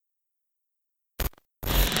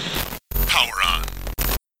Power on.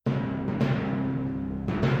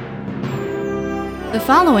 The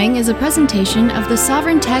following is a presentation of the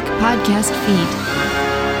Sovereign Tech podcast feed.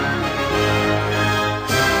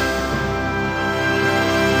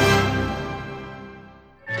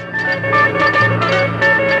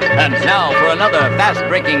 And now for another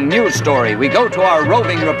fast-breaking news story, we go to our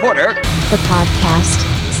roving reporter, the podcast,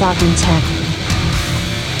 Sovereign Tech.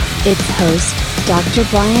 Its host, Dr.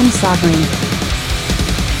 Brian Sovereign.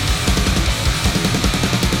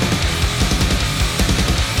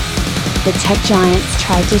 The tech giants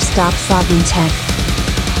tried to stop Sovereign Tech.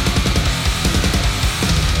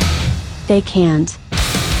 They can't.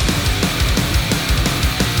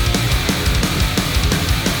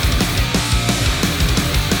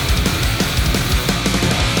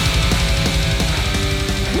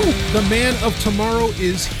 The man of tomorrow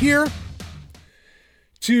is here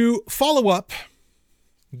to follow up,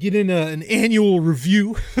 get in an annual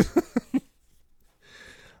review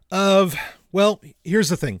of, well, here's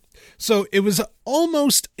the thing. So it was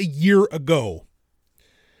almost a year ago.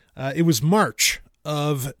 It was March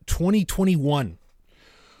of 2021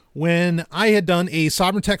 when I had done a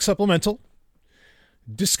Sovereign Tech supplemental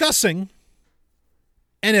discussing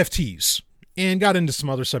NFTs. And got into some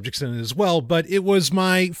other subjects in it as well, but it was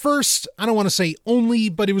my first, I don't want to say only,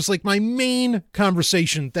 but it was like my main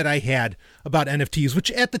conversation that I had about NFTs,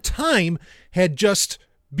 which at the time had just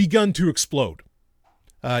begun to explode.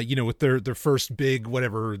 With their first big,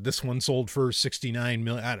 whatever, this one sold for 69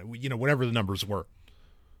 million, whatever the numbers were.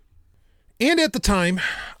 And at the time,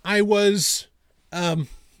 I was,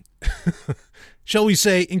 shall we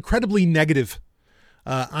say, incredibly negative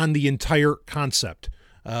on the entire concept.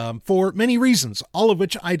 For many reasons, all of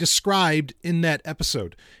which I described in that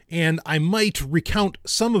episode. And I might recount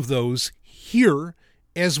some of those here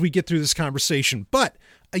as we get through this conversation. But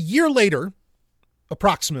a year later,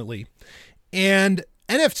 approximately, and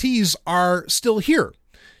NFTs are still here.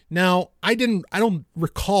 Now, I don't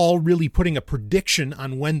recall really putting a prediction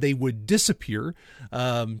on when they would disappear,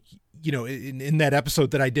 in that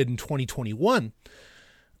episode that I did in 2021.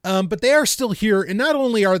 But they are still here, and not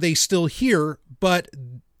only are they still here, but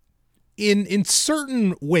in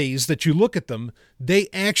certain ways that you look at them, they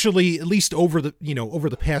actually, at least over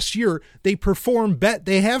the past year, they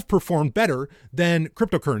have performed better than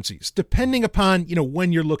cryptocurrencies, depending upon,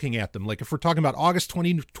 when you're looking at them. Like if we're talking about August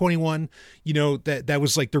 2021, that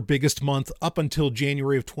was like their biggest month up until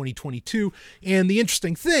January of 2022. And the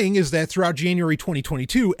interesting thing is that throughout January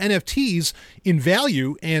 2022, NFTs in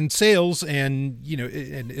value and sales and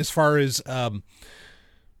as far as,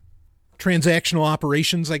 transactional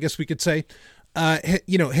operations, I guess we could say,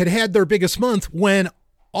 had their biggest month when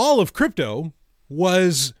all of crypto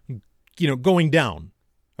was, going down.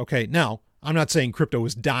 Okay. Now I'm not saying crypto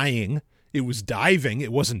was dying. It was diving.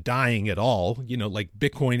 It wasn't dying at all. Like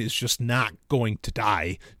Bitcoin is just not going to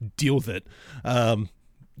die. Deal with it. I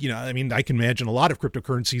can imagine a lot of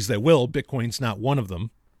cryptocurrencies that will. Bitcoin's not one of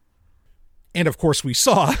them. And of course we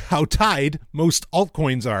saw how tied most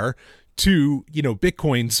altcoins are to,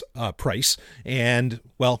 Bitcoin's price. And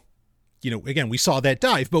well, again, we saw that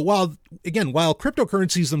dive, but while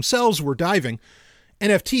cryptocurrencies themselves were diving,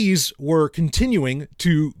 NFTs were continuing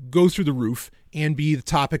to go through the roof and be the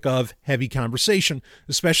topic of heavy conversation,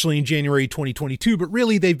 especially in January 2022, but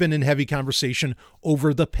really they've been in heavy conversation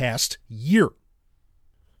over the past year.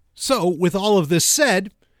 So with all of this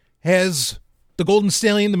said, has the Golden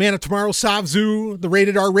Stallion, the man of tomorrow, Savzu, the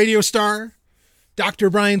rated R radio star, Dr.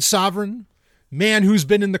 Brian Sovereign, man who's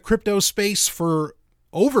been in the crypto space for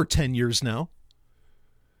over 10 years now.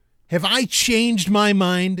 Have I changed my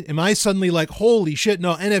mind? Am I suddenly like, holy shit,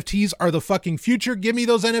 no, NFTs are the fucking future. Give me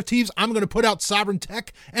those NFTs. I'm going to put out Sovereign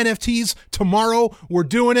Tech NFTs tomorrow. We're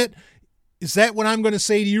doing it. Is that what I'm going to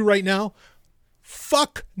say to you right now?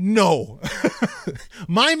 Fuck no.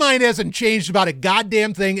 My mind hasn't changed about a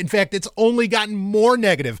goddamn thing. In fact, it's only gotten more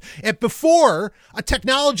negative. And before, a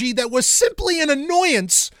technology that was simply an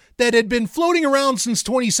annoyance that had been floating around since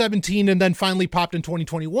 2017 and then finally popped in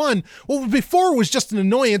 2021. Well, before was just an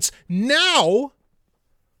annoyance. Now,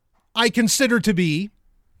 I consider to be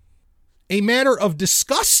a matter of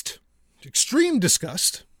disgust, extreme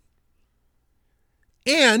disgust,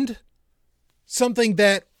 and something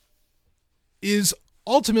that is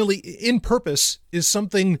ultimately in purpose is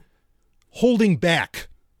something holding back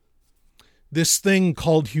this thing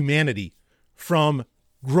called humanity from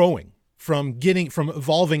growing, from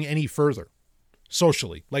evolving any further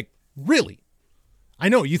socially. Like, really? I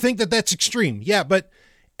know you think that that's extreme. Yeah, but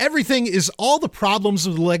all the problems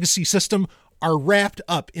of the legacy system are wrapped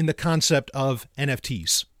up in the concept of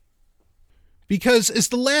NFTs. Because as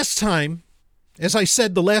the last time as I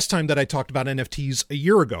said the last time that I talked about NFTs a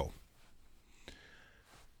year ago,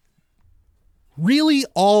 really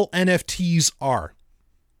all NFTs are,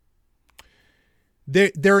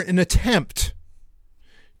 they're an attempt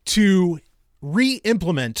to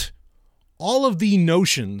re-implement all of the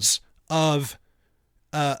notions of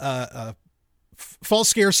false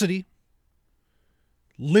scarcity,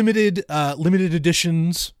 limited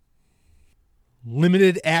editions,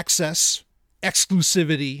 limited access,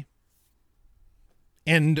 exclusivity,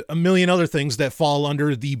 and a million other things that fall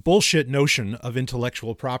under the bullshit notion of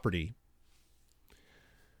intellectual property,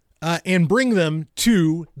 and bring them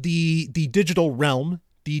to the digital realm,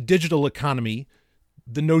 the digital economy,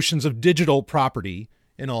 the notions of digital property,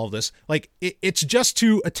 and all of this. Like, it's just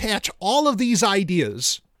to attach all of these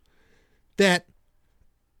ideas that,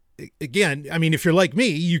 again, I mean, if you're like me,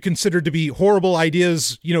 you consider to be horrible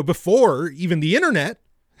ideas, before even the internet,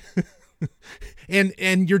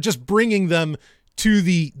 and you're just bringing them to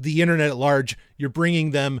the internet at large. You're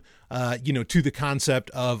bringing them, to the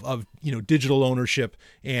concept of digital ownership,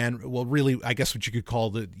 and, well, really, I guess what you could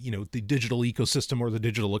call the digital ecosystem or the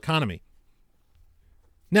digital economy.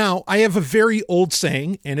 Now, I have a very old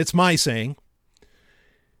saying, and it's my saying,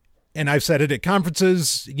 and I've said it at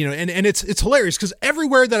conferences, and it's hilarious because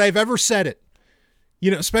everywhere that I've ever said it,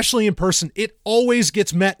 especially in person, it always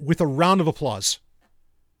gets met with a round of applause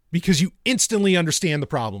because you instantly understand the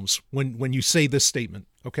problems when you say this statement.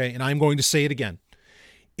 Okay. And I'm going to say it again.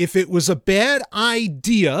 If it was a bad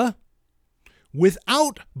idea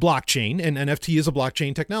without blockchain, and NFT is a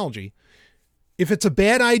blockchain technology, if it's a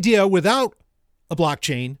bad idea without a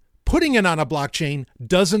blockchain, putting it on a blockchain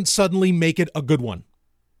doesn't suddenly make it a good one.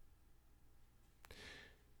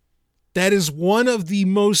 That is one of the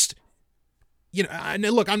most, and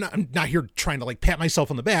look, I'm not here trying to pat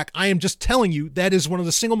myself on the back. I am just telling you that is one of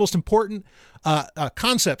the single most important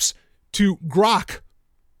concepts to grok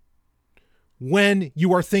when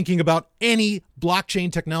you are thinking about any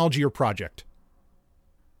blockchain technology or project.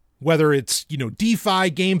 Whether it's,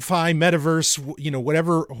 DeFi, GameFi, Metaverse,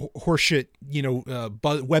 whatever horseshit,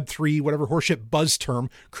 Web3, whatever horseshit buzz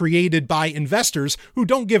term created by investors who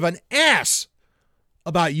don't give an ass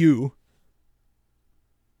about you.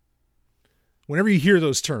 Whenever you hear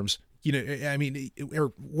those terms,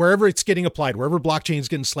 or wherever it's getting applied, wherever blockchain is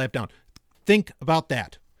getting slapped down, think about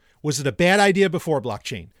that. Was it a bad idea before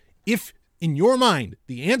blockchain? If in your mind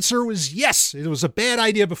the answer was yes, it was a bad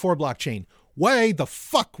idea before blockchain, why the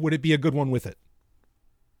fuck would it be a good one with it?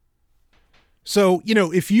 So,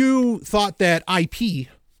 if you thought that IP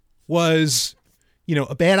was,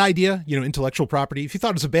 a bad idea, intellectual property, if you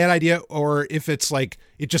thought it was a bad idea, or if it's like,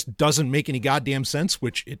 it just doesn't make any goddamn sense,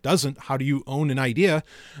 which it doesn't, how do you own an idea?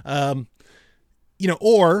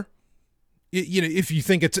 Or, if you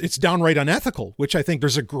think it's downright unethical, which I think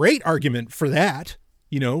there's a great argument for that,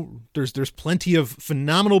 there's plenty of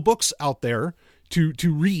phenomenal books out there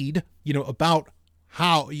to read, about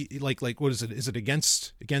how, what is it? Is it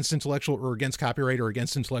against intellectual or against copyright or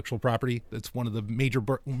against intellectual property? That's one of the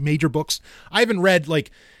major books. I haven't read,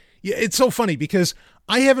 it's so funny because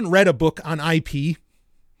I haven't read a book on IP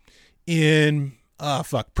in,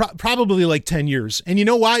 probably 10 years. And you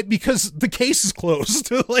know why? Because the case is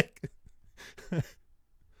closed.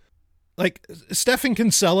 Stephan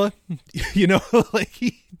Kinsella,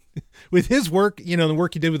 with his work, the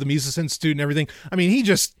work he did with the Mises Institute and everything. I mean, he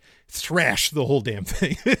just thrashed the whole damn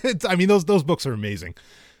thing. Those books are amazing.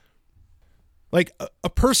 A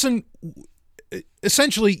person,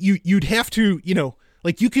 essentially, you'd have to,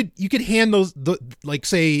 you could hand those,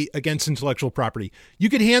 say against intellectual property, you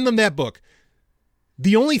could hand them that book.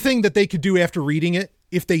 The only thing that they could do after reading it,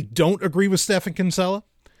 if they don't agree with Stephan Kinsella,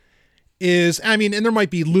 is, and there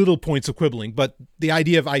might be little points of quibbling, but the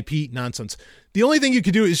idea of IP nonsense. The only thing you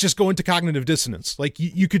could do is just go into cognitive dissonance.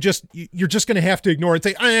 You're just going to have to ignore it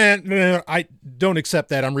and say, no, I don't accept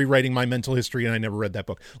that. I'm rewriting my mental history and I never read that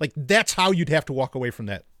book. That's how you'd have to walk away from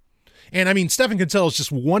that. And Stephan Kinsella is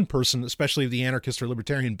just one person, especially of the anarchist or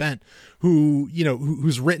libertarian bent,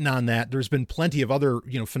 who's written on that. There's been plenty of other,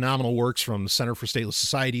 phenomenal works from the Center for Stateless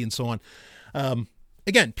Society and so on.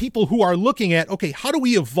 Again, people who are looking at, okay, how do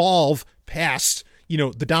we evolve past,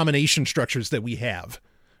 the domination structures that we have,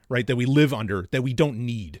 right? That we live under, that we don't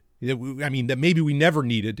need. That maybe we never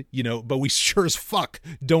needed, but we sure as fuck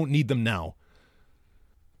don't need them now.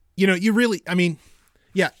 You really,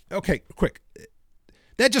 yeah, okay, quick.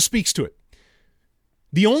 That just speaks to it.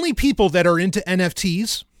 The only people that are into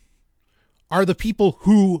NFTs are the people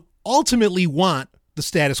who ultimately want the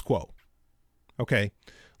status quo. Okay.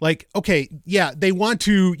 Like, okay, yeah, they want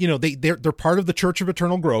to, they're part of the Church of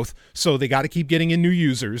Eternal Growth, so they got to keep getting in new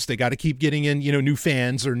users. They got to keep getting in, new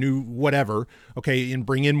fans or new whatever, okay, and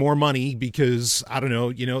bring in more money because, I don't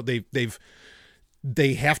know,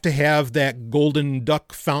 they have to have that golden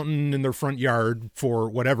duck fountain in their front yard for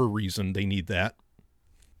whatever reason they need that.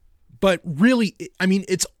 But really, I mean,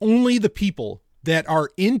 it's only the people that are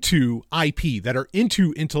into IP, that are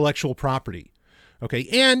into intellectual property. Okay.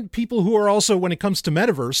 And people who are also, when it comes to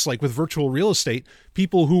metaverse, like with virtual real estate,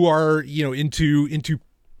 people who are, into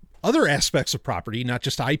other aspects of property, not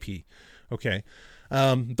just IP. Okay.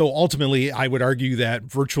 Though ultimately I would argue that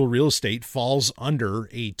virtual real estate falls under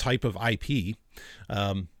a type of IP.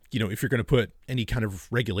 If you're going to put any kind of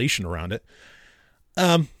regulation around it,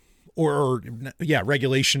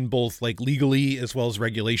 regulation, both like legally as well as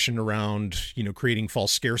regulation around, creating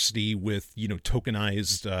false scarcity with,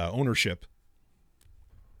 tokenized, ownership.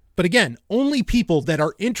 But again, only people that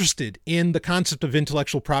are interested in the concept of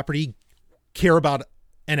intellectual property care about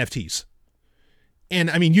NFTs.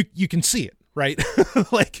 And I mean, you can see it, right?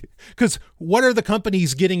 Like, because what are the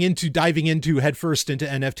companies diving into headfirst into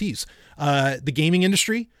NFTs? The gaming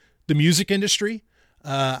industry, the music industry,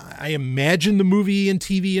 I imagine the movie and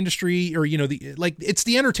TV industry, or, it's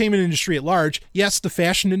the entertainment industry at large. Yes, the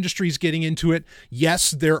fashion industry is getting into it.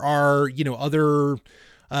 Yes, there are, other...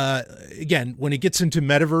 again, when it gets into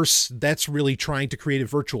metaverse, that's really trying to create a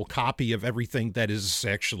virtual copy of everything that is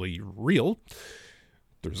actually real.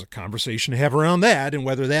 There's a conversation to have around that and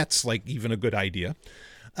whether that's like even a good idea.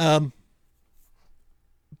 But,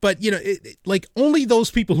 like only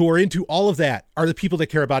those people who are into all of that are the people that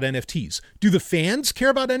care about NFTs. Do the fans care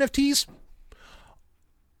about NFTs?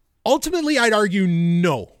 Ultimately, I'd argue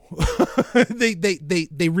no.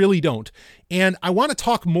 they really don't. And I want to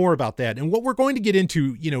talk more about that. And what we're going to get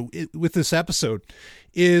into, with this episode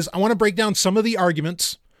is I want to break down some of the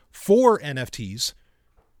arguments for NFTs.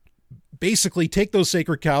 Basically take those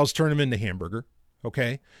sacred cows, turn them into hamburger.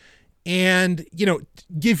 Okay. And,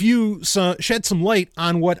 shed some light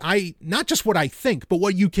on not just what I think, but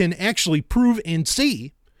what you can actually prove and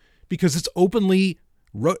see, because it's openly,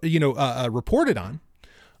 reported on,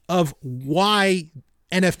 of why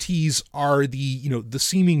NFTs are the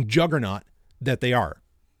seeming juggernaut that they are.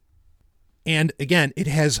 And again, it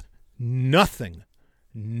has nothing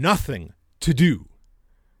to do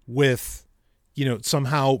with,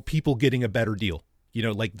 somehow people getting a better deal,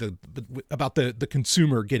 like about the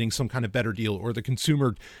consumer getting some kind of better deal or the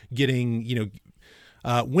consumer getting,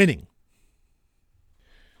 winning.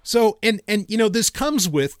 So, and this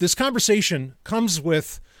conversation comes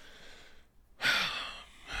with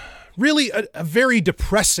really a very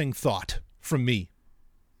depressing thought from me.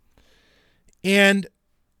 And,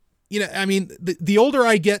 I mean, the older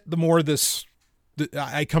I get, the more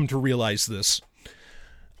I come to realize this.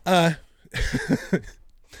 All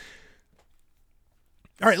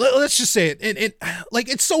right, let's just say it. And like,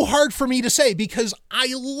 it's so hard for me to say because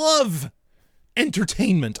I love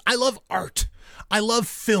entertainment. I love art. I love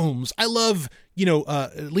films. I love,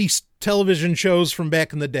 at least television shows from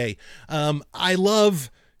back in the day. I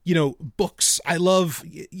love, books. I love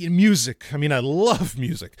music. I mean, I love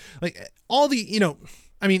music. Like all the,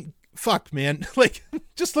 fuck, man. Like,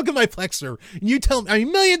 just look at my Plexer and you tell me,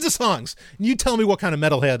 millions of songs, and you tell me what kind of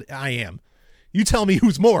metalhead I am. You tell me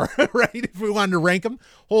who's more, right? If we wanted to rank them.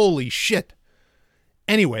 Holy shit.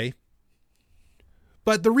 Anyway,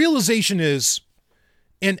 but the realization is,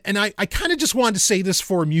 and I kind of just wanted to say this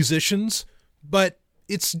for musicians, but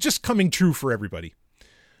it's just coming true for everybody.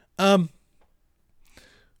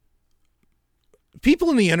 People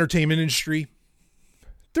in the entertainment industry,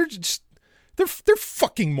 they're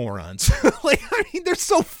fucking morons. Like, I mean, they're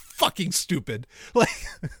so fucking stupid. Like,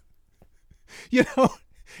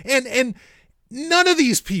 and none of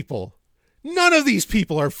these people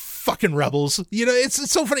are fucking rebels.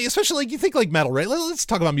 It's so funny, especially like you think like metal, right? Let's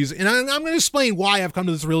talk about music. And I'm going to explain why I've come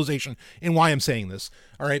to this realization and why I'm saying this.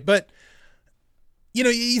 All right. But,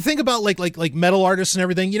 you think about like metal artists and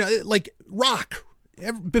everything, like rock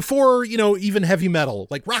before, even heavy metal,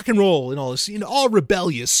 like rock and roll and all this, all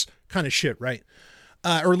rebellious kind of shit. Right.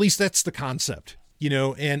 Or at least that's the concept.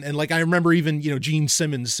 And like I remember even, Gene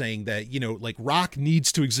Simmons saying that, like rock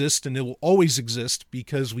needs to exist and it will always exist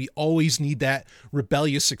because we always need that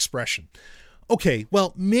rebellious expression. Okay,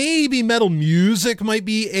 well, maybe metal music might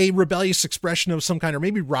be a rebellious expression of some kind, or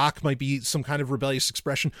maybe rock might be some kind of rebellious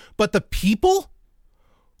expression. But the people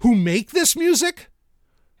who make this music,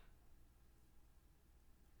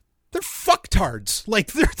 they're fucktards.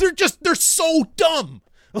 Like they're so dumb.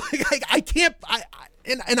 Like I can't.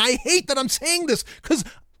 And I hate that I'm saying this because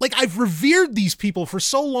Like, I've revered these people for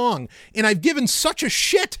so long, and I've given such a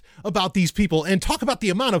shit about these people, and talk about the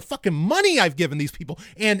amount of fucking money I've given these people,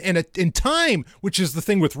 and time, which is the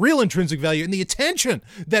thing with real intrinsic value, and the attention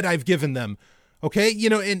that I've given them. Okay, you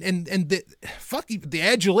know, and the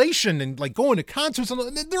adulation and like going to concerts,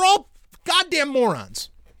 and they're all goddamn morons.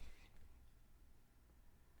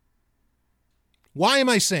 Why am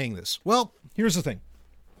I saying this? Well, here's the thing.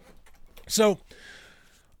 So,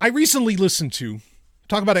 I recently listened to,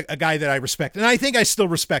 talk about a guy that I respect, and I think I still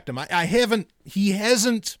respect him. He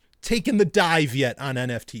hasn't taken the dive yet on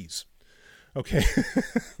NFTs. Okay.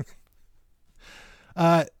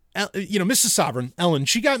 You know, Mrs. Sovereign, Ellen,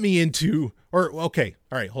 she got me into, okay,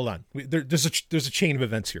 all right, hold on. There's a chain of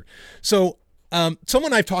events here. So,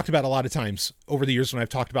 someone I've talked about a lot of times over the years when I've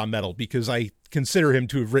talked about metal, because I consider him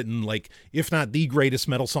to have written, like, if not the greatest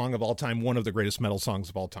metal song of all time, one of the greatest metal songs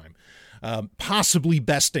of all time. Possibly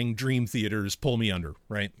besting Dream Theater's Pull Me Under,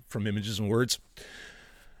 right? From Images and Words.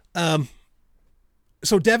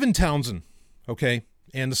 So Devin Townsend, okay?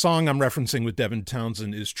 And the song I'm referencing with Devin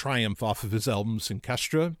Townsend is Triumph off of his album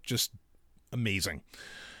Synkestra. Just amazing.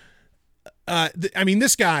 I mean,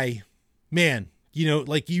 this guy, man, you know,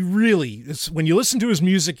 like you really, when you listen to his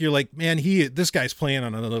music, you're like, man, this guy's playing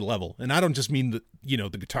on another level. And I don't just mean the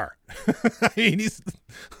guitar. I mean, he's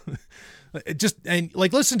and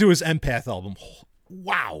like, listen to his Empath album.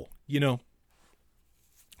 Wow. You know?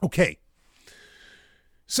 Okay.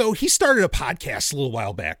 So he started a podcast a little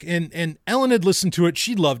while back, and Ellen had listened to it.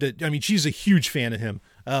 She loved it. I mean, she's a huge fan of him.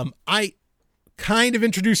 I kind of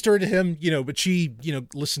introduced her to him, you know, but she, you know,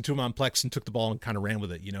 listened to him on Plex and took the ball and kind of ran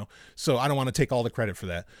with it, you know. So I don't want to take all the credit for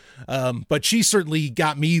that. But she certainly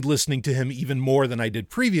got me listening to him even more than I did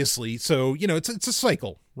previously. So, you know, it's a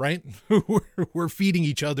cycle, right? We're feeding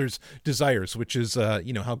each other's desires, which is,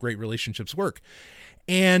 you know, how great relationships work.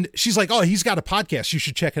 And she's like, oh, he's got a podcast. You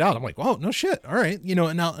should check it out. I'm like, oh, no shit. All right. You know,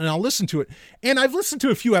 and I'll listen to it. And I've listened to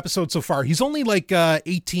a few episodes so far. He's only like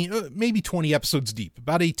 18, maybe 20 episodes deep,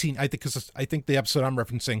 about 18. I think, because I think the episode I'm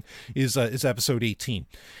referencing is episode 18.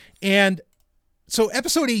 And so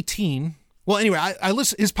episode 18, well, anyway, I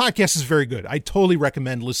listen, his podcast is very good. I totally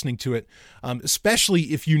recommend listening to it. Especially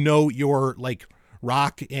if you know your like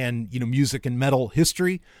rock and, you know, music and metal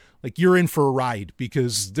history. Like, you're in for a ride,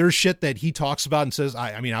 because there's shit that he talks about and says,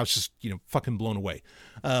 I mean, I was just, you know, fucking blown away,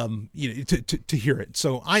 you know, to hear it.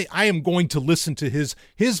 So I am going to listen to his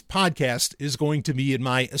podcast is going to be in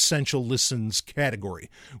my essential listens category,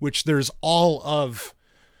 which there's all of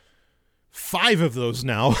 5 of those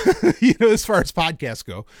now, you know, as far as podcasts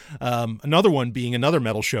go. Another one being another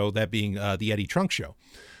metal show, that being the Eddie Trunk Show.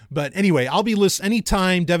 But anyway, I'll be listening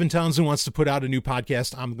anytime Devin Townsend wants to put out a new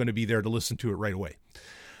podcast. I'm going to be there to listen to it right away.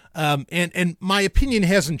 And my opinion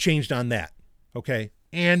hasn't changed on that. Okay.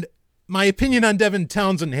 And my opinion on Devin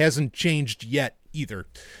Townsend hasn't changed yet either.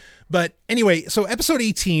 But anyway, so episode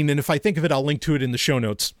 18, and if I think of it, I'll link to it in the show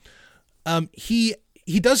notes. He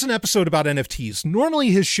does an episode about NFTs. Normally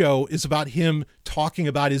his show is about him talking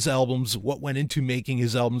about his albums, what went into making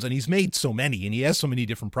his albums. And he's made so many, and he has so many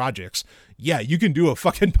different projects. Yeah, you can do a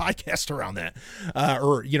fucking podcast around that,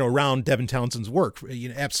 or, you know, around Devin Townsend's work. You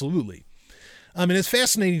know, absolutely. And it's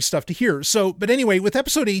fascinating stuff to hear. So, but anyway, with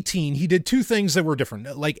episode 18, he did 2 things that were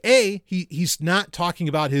different. Like, A, he's not talking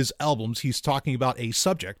about his albums. He's talking about a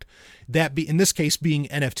subject, that in this case being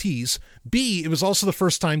NFTs. B, it was also the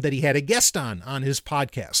first time that he had a guest on his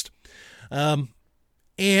podcast.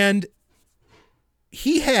 And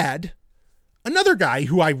he had another guy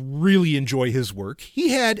who I really enjoy his work.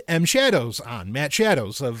 He had M. Shadows on, Matt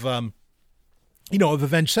Shadows of, you know, of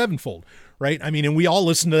Avenged Sevenfold. Right. I mean, and we all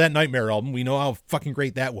listened to that Nightmare album. We know how fucking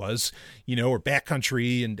great that was, you know, or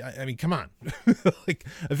Backcountry. And I mean, come on, like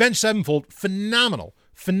Avenged Sevenfold, phenomenal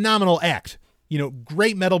act, you know,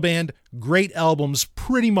 great metal band, great albums,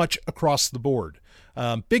 pretty much across the board.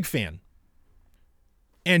 Big fan.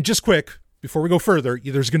 And just quick, before we go further,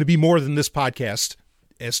 there's going to be more than this podcast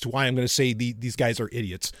as to why I'm going to say these guys are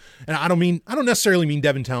idiots. And I don't necessarily mean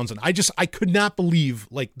Devin Townsend. I could not believe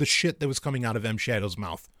like the shit that was coming out of M. Shadow's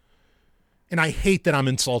mouth. And I hate that I'm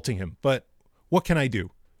insulting him, but what can I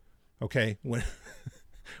do? Okay.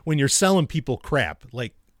 When you're selling people crap,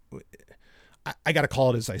 like I got to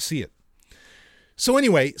call it as I see it. So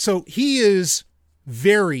anyway, so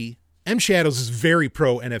M. Shadows is very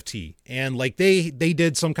pro NFT, and like they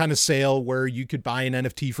did some kind of sale where you could buy an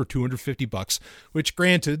NFT for $250, which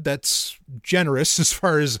granted, that's generous as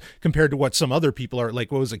far as compared to what some other people are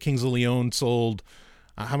like. What was it? Kings of Leon sold,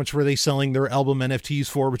 how much were they selling their album NFTs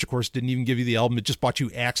for? Which of course didn't even give you the album. It just bought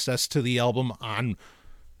you access to the album on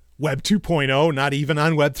Web 2.0, not even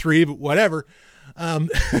on Web 3, but whatever.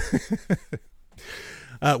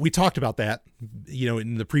 We talked about that,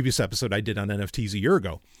 in the previous episode I did on NFTs a year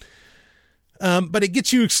ago. But it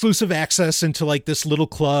gets you exclusive access into like this little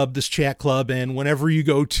club, this chat club. And whenever you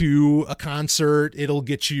go to a concert, it'll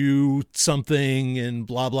get you something and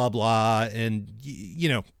blah, blah, blah. And,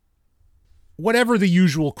 whatever the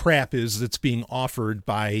usual crap is that's being offered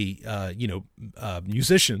by,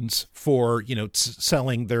 musicians for,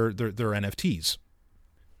 selling their NFTs.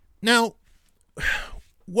 Now,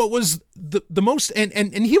 what was the most,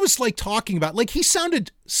 and he was like talking about, like, he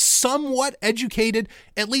sounded somewhat educated.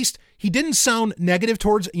 At least he didn't sound negative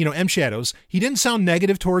towards, M Shadows. He didn't sound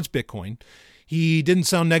negative towards Bitcoin. He didn't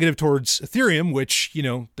sound negative towards Ethereum, which,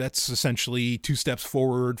 that's essentially 2 steps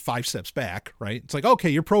forward, 5 steps back, right? It's like, okay,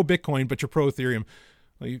 you're pro Bitcoin, but you're pro Ethereum.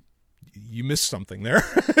 Well, you missed something there.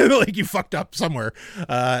 Like you fucked up somewhere,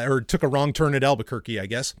 or took a wrong turn at Albuquerque, I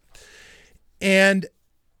guess. And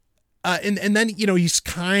then, he's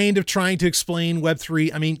kind of trying to explain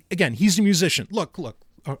Web3. I mean, again, he's a musician. Look.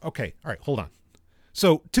 Okay. All right. Hold on.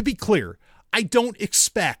 So to be clear, I don't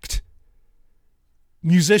expect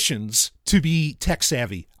musicians to be tech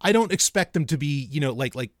savvy. I don't expect them to be,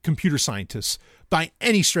 like computer scientists by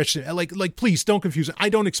any stretch. Like, please don't confuse it. I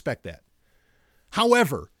don't expect that.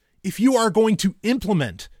 However, if you are going to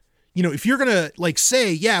implement, if you're going to like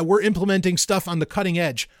say, yeah, we're implementing stuff on the cutting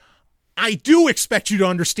edge, I do expect you to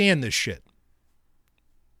understand this shit.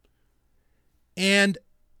 And,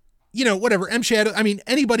 whatever, M Shadow, I mean,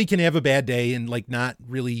 anybody can have a bad day and like not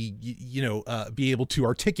really, be able to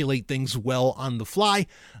articulate things well on the fly.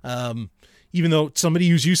 Even though somebody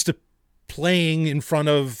who's used to playing in front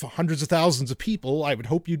of hundreds of thousands of people, I would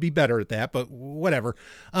hope you'd be better at that, but whatever.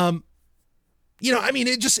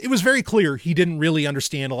 It was very clear he didn't really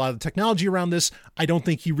understand a lot of the technology around this. I don't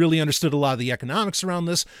think he really understood a lot of the economics around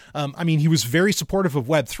this. He was very supportive of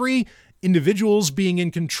Web3, individuals being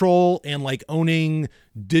in control and like owning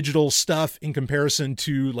digital stuff in comparison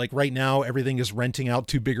to like right now, everything is renting out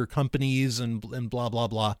to bigger companies and blah, blah,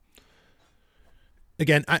 blah.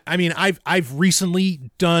 Again, I've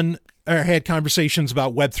recently had conversations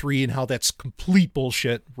about Web3 and how that's complete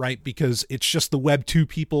bullshit, right? Because it's just the Web2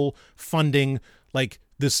 people funding like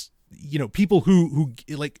this, people who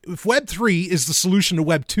like, if Web3 is the solution to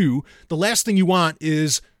Web2, the last thing you want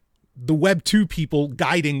is the Web2 people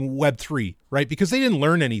guiding Web3, right? Because they didn't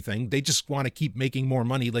learn anything. They just want to keep making more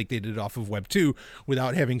money like they did off of Web2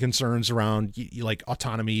 without having concerns around like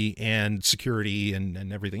autonomy and security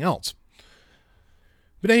and everything else.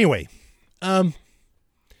 But anyway,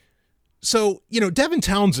 so, Devin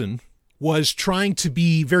Townsend was trying to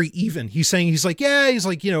be very even. I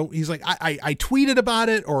tweeted about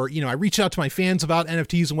it, or, I reached out to my fans about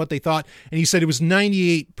NFTs and what they thought. And he said it was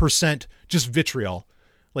 98% just vitriol.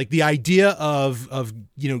 Like the idea of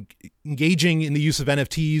engaging in the use of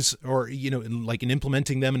NFTs or, in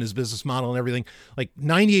implementing them in his business model and everything, like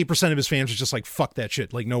 98% of his fans was just like, fuck that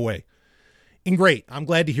shit. Like, no way. And great. I'm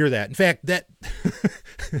glad to hear that. In fact, that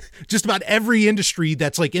just about every industry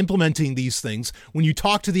that's like implementing these things, when you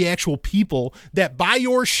talk to the actual people that buy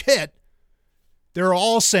your shit, they're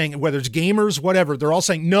all saying, whether it's gamers, whatever, they're all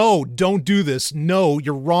saying, no, don't do this. No,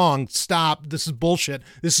 you're wrong. Stop. This is bullshit.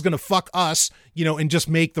 This is going to fuck us, and just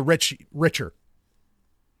make the rich richer.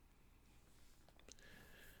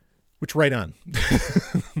 Which, right on.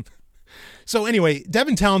 So anyway,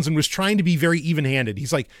 Devin Townsend was trying to be very even-handed. He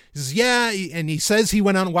says, yeah, and he says he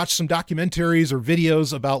went out and watched some documentaries or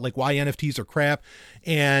videos about like why NFTs are crap,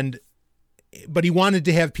 but he wanted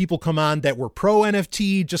to have people come on that were pro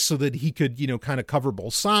NFT just so that he could, kind of cover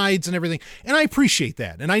both sides and everything. And I appreciate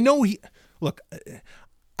that. And I know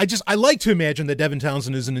I like to imagine that Devin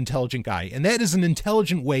Townsend is an intelligent guy, and that is an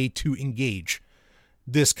intelligent way to engage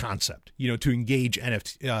this concept, to engage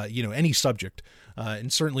NFT, any subject,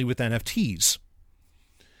 and certainly with NFTs.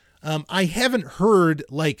 I haven't heard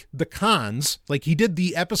like the cons, like he did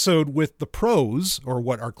the episode with the pros, or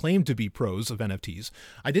what are claimed to be pros of NFTs.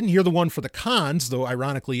 I didn't hear the one for the cons, though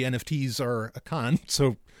ironically NFTs are a con,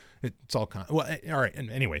 so it's all con. Well, all right. And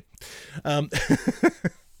anyway, I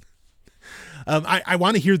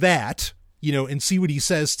want to hear that, and see what he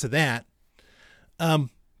says to that.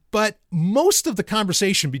 But most of the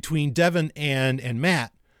conversation between Devin and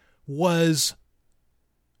Matt was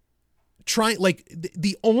trying, like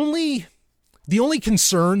the only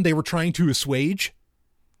concern they were trying to assuage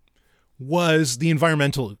was the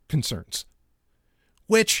environmental concerns,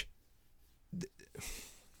 which,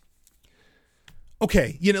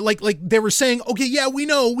 okay, like they were saying, okay, yeah, we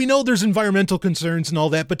know there's environmental concerns and all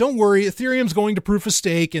that, but don't worry, Ethereum's going to proof of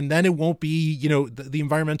stake, and then it won't be, the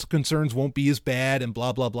environmental concerns won't be as bad, and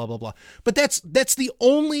blah, blah, blah, blah, blah. But that's the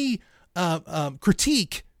only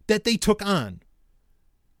critique that they took on.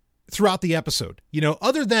 throughout the episode,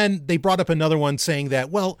 other than they brought up another one saying that,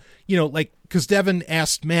 well, like, because Devin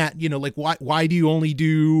asked Matt, like, why do you only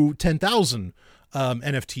do 10,000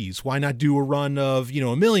 NFTs? Why not do a run of,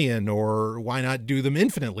 1 million, or why not do them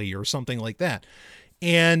infinitely or something like that?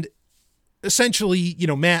 And essentially,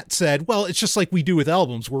 Matt said, well, it's just like we do with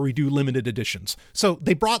albums where we do limited editions. So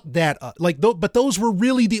they brought that up, but those were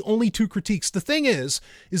really the only two critiques. The thing is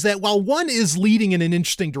that while one is leading in an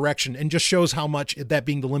interesting direction and just shows how much, that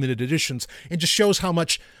being the limited editions, and just shows how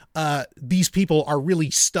much these people are really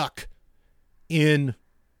stuck in,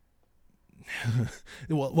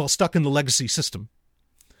 stuck in the legacy system.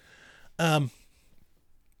 The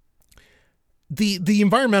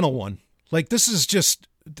environmental one, like, this is just,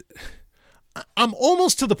 I'm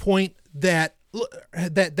almost to the point that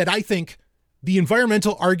I think the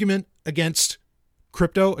environmental argument against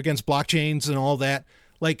crypto, against blockchains and all that,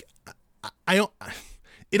 like, I don't,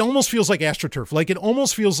 it almost feels like AstroTurf. Like, it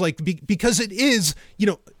almost feels like, because it is,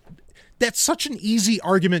 that's such an easy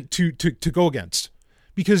argument to go against,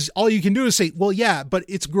 because all you can do is say, well, yeah, but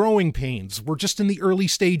it's growing pains. We're just in the early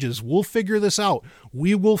stages. We'll figure this out.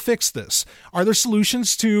 We will fix this. Are there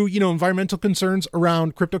solutions to, environmental concerns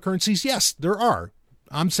around cryptocurrencies? Yes, there are.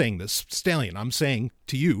 I'm saying this, Stallion. I'm saying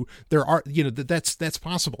to you, there are, that's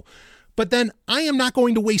possible. But then I am not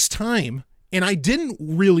going to waste time, and I didn't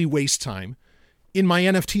really waste time in my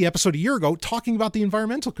NFT episode a year ago talking about the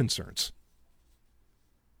environmental concerns.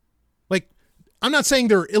 Like, I'm not saying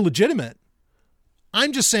they're illegitimate.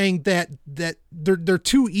 I'm just saying that they're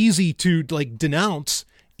too easy to, like, denounce,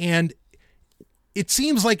 and it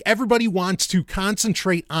seems like everybody wants to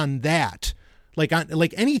concentrate on that. Like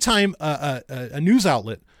anytime a news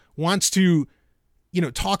outlet wants to,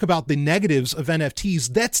 talk about the negatives of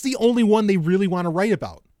NFTs, that's the only one they really want to write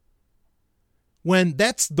about. When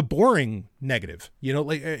that's the boring negative,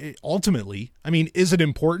 ultimately, I mean, is it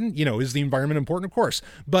important? Is the environment important? Of course,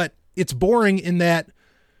 but it's boring in that,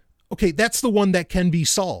 okay, that's the one that can be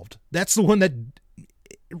solved. That's the one that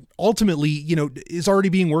ultimately, is already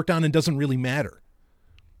being worked on and doesn't really matter.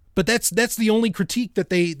 But that's the only critique that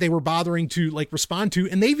they were bothering to, like, respond to.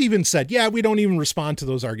 And they've even said, yeah, we don't even respond to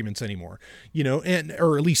those arguments anymore,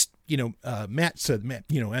 or at least, Matt said,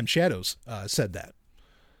 M Shadows said that.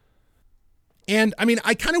 And I mean,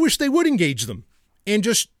 I kind of wish they would engage them and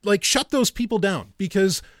just, like, shut those people down,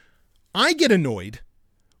 because I get annoyed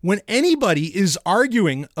when anybody is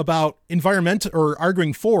arguing about or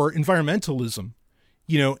arguing for environmentalism,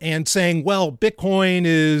 and saying, well, Bitcoin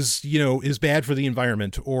is bad for the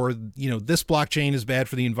environment, or, this blockchain is bad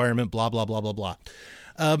for the environment, blah, blah, blah, blah, blah.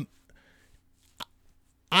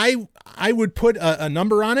 I would put a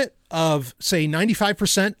number on it of, say,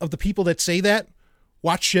 95% of the people that say that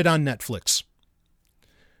watch shit on Netflix.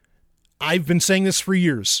 I've been saying this for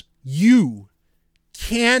years. You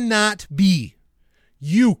cannot be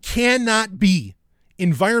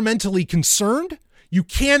environmentally concerned. You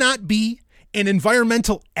cannot be an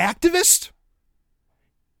environmental activist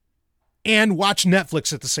and watch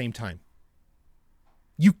Netflix at the same time.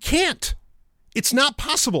 You can't. It's not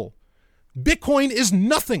possible. Bitcoin is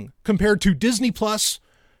nothing compared to Disney Plus,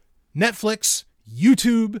 Netflix,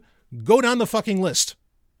 YouTube. Go down the fucking list.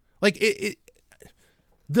 Like,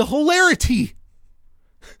 the hilarity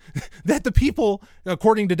that the people,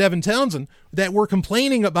 according to Devin Townsend, that were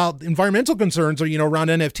complaining about environmental concerns or, around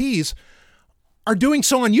NFTs, are doing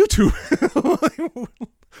so on YouTube.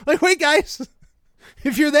 Like, wait, guys,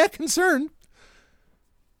 if you're that concerned,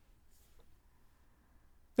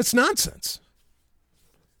 that's nonsense.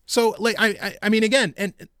 So, like, I mean, again,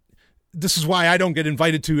 and this is why I don't get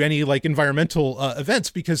invited to any, like, environmental events,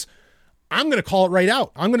 because I'm going to call it right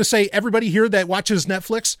out. I'm going to say, everybody here that watches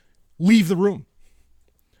Netflix, leave the room,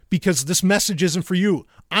 because this message isn't for you.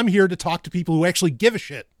 I'm here to talk to people who actually give a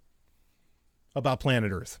shit about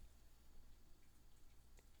planet Earth.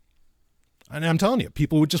 And I'm telling you,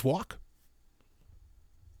 people would just walk.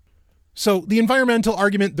 So the environmental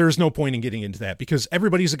argument, there's no point in getting into that, because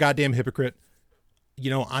everybody's a goddamn hypocrite,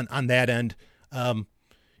 on that end.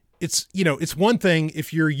 It's one thing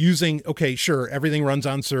if you're using, okay, sure, everything runs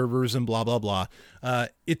on servers and blah, blah, blah.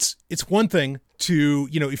 It's one thing to,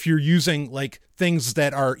 if you're using, like, things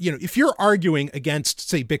that are, if you're arguing against,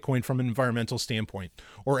 say, Bitcoin from an environmental standpoint,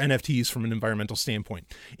 or NFTs from an environmental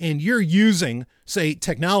standpoint, and you're using, say,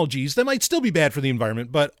 technologies that might still be bad for the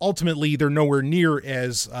environment, but ultimately they're nowhere near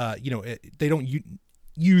as, they don't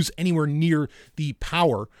use anywhere near the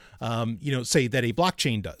power, say, that a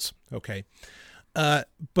blockchain does. Okay.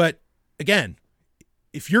 But again,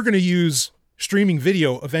 if you're going to use streaming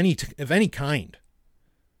video of any kind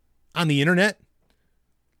on the internet,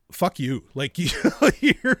 fuck you. Like,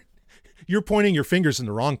 you're pointing your fingers in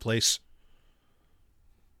the wrong place.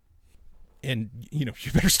 And, you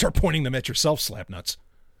better start pointing them at yourself, slapnuts.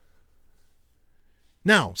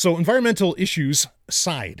 Now, so environmental issues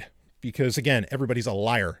aside, because again, everybody's a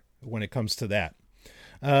liar when it comes to that.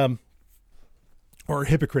 Or a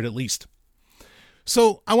hypocrite at least.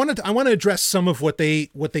 So I want to address some of what they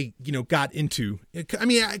got into. I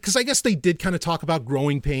mean, because I guess they did kind of talk about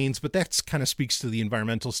growing pains, but that kind of speaks to the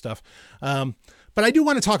environmental stuff. But I do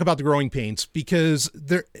want to talk about the growing pains because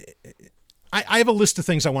I have a list of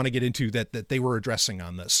things I want to get into that they were addressing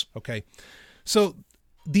on this. Okay. So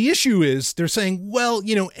the issue is they're saying, well,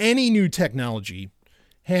 any new technology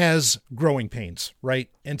has growing pains, right?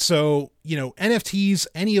 And so, NFTs,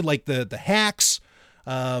 any of like the hacks,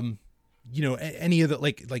 any of the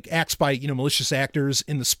like acts by, malicious actors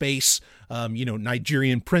in the space,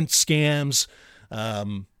 Nigerian print scams,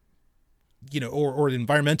 or the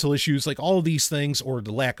environmental issues, like all of these things, or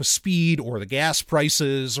the lack of speed or the gas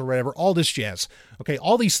prices or whatever, all this jazz. Okay.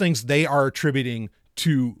 All these things they are attributing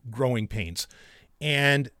to growing pains,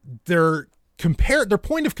 and their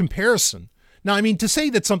point of comparison. Now, I mean, to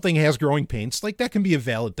say that something has growing pains, like that can be a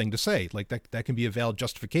valid thing to say, like that can be a valid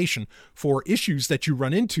justification for issues that you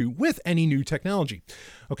run into with any new technology.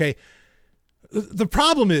 Okay. The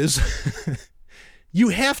problem is you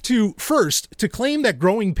have to first, to claim that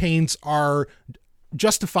growing pains are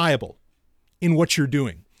justifiable in what you're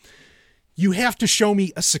doing, you have to show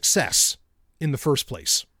me a success in the first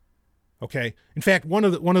place. Okay. In fact, one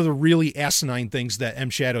of the really asinine things that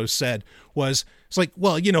M Shadows said was, it's like,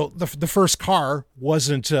 well, the first car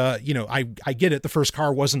wasn't, I get it. The first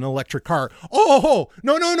car wasn't an electric car. Oh,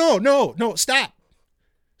 no.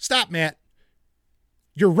 Stop, Matt.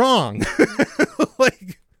 You're wrong.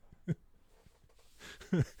 Like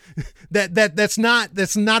that's not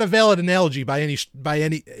a valid analogy by any,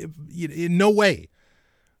 in no way.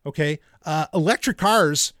 Okay. Electric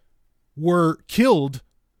cars were killed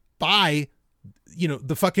by,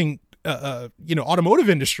 the fucking, automotive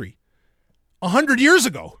industry 100 years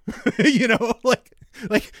ago,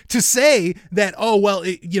 like to say that, oh, well,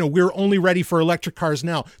 we're only ready for electric cars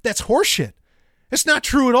now. That's horseshit. It's not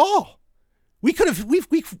true at all.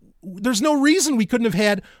 There's no reason we couldn't have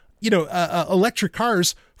had, electric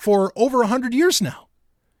cars for over 100 years now.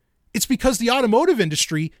 It's because the automotive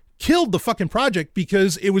industry killed the fucking project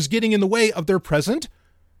because it was getting in the way of their present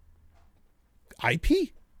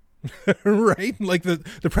IP. Right? Like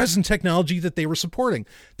the present technology that they were supporting.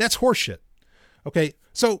 That's horseshit. Okay.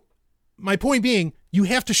 So my point being, you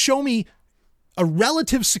have to show me a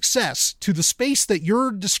relative success to the space that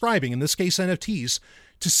you're describing, in this case, NFTs,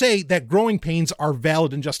 to say that growing pains are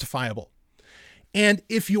valid and justifiable. And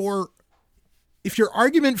if your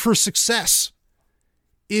argument for success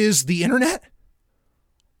is the internet,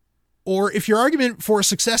 or if your argument for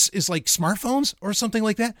success is like smartphones or something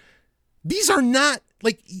like that, these are not,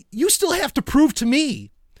 like, you still have to prove to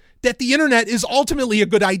me that the internet is ultimately a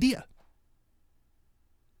good idea.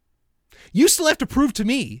 You still have to prove to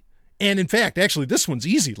me, and in fact, actually, this one's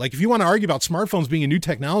easy. Like, if you want to argue about smartphones being a new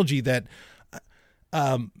technology that,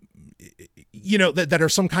 that are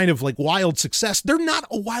some kind of like wild success, they're not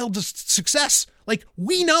a wild success. Like,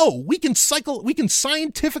 we know we can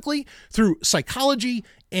scientifically, through psychology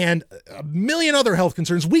and a million other health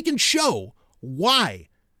concerns, we can show why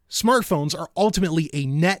smartphones are ultimately a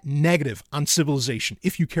net negative on civilization,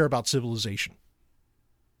 if you care about civilization.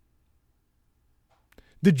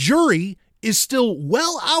 The jury is still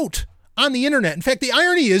well out on the internet. In fact, the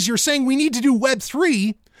irony is you're saying we need to do Web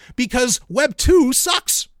 3 because Web 2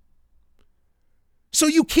 sucks. So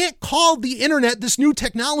you can't call the internet this new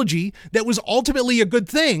technology that was ultimately a good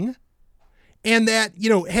thing and that,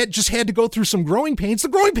 had to go through some growing pains. The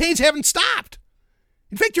growing pains haven't stopped.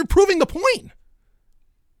 In fact, you're proving the point.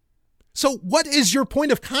 So what is your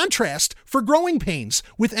point of contrast for growing pains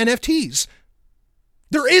with NFTs?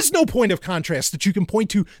 There is no point of contrast that you can point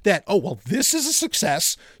to that, oh, well, this is a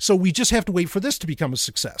success, so we just have to wait for this to become a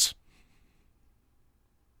success.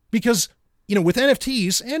 Because, with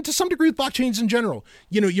NFTs and to some degree with blockchains in general,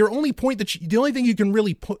 your only point the only thing you can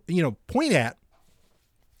really point at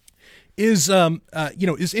is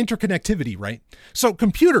interconnectivity, right? So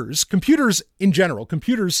computers in general,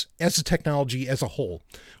 computers as a technology as a whole,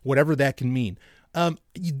 whatever that can mean.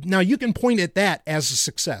 Now you can point at that as a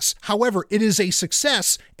success. However, it is a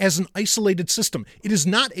success as an isolated system. It is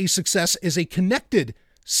not a success as a connected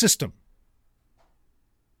system.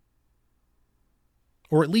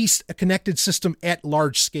 Or at least a connected system at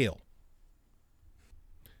large scale.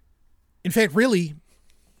 In fact, really,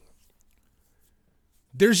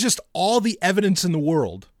 there's just all the evidence in the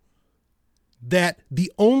world that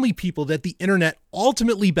the only people that the internet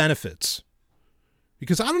ultimately benefits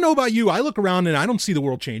Because I don't know about you, I look around and I don't see the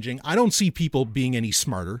world changing. I don't see people being any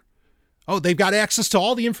smarter. Oh, they've got access to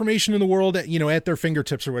all the information in the world at, at their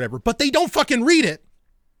fingertips or whatever, but they don't fucking read it.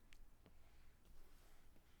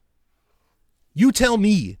 You tell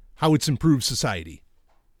me how it's improved society.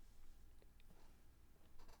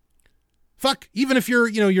 Fuck, even if you're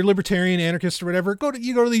libertarian, anarchist or whatever,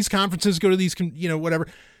 you go to these conferences, go to these, whatever.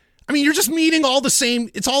 I mean, you're just meeting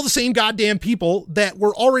it's all the same goddamn people that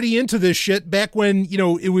were already into this shit back when,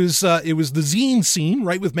 it was the zine scene,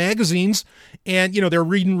 right? With magazines and, they're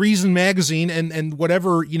reading Reason magazine and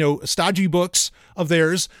whatever, stodgy books of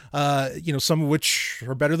theirs, some of which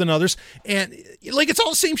are better than others. And like, it's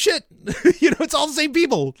all the same shit. It's all the same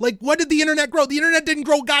people. Like, what did the internet grow? The internet didn't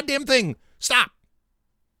grow a goddamn thing. Stop.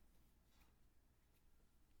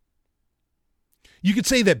 You could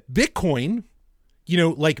say that Bitcoin,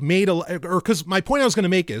 because my point I was going to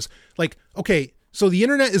make is like, okay, so the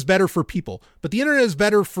internet is better for people, but the internet is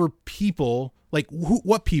better for people, like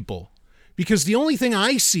what people? Because the only thing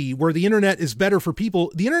I see where the internet is better for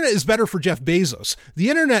people, the internet is better for Jeff Bezos.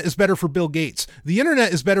 The internet is better for Bill Gates. The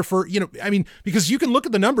internet is better for, because you can look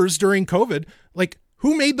at the numbers during COVID, like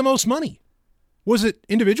who made the most money? Was it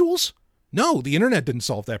individuals? No, the internet didn't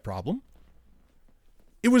solve that problem.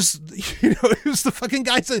 It was, it was the fucking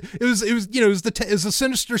guys. It was the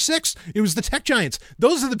Sinister Six. It was the tech giants.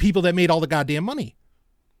 Those are the people that made all the goddamn money.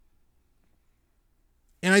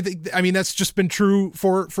 And that's just been true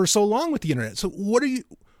for so long with the internet. So what are you,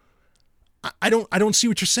 I don't see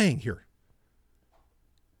what you're saying here.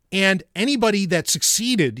 And anybody that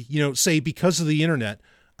succeeded, say because of the internet,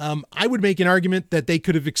 I would make an argument that they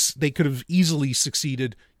could have easily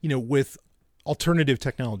succeeded, with alternative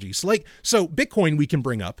technologies. So Bitcoin we can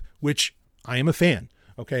bring up, which I am a fan.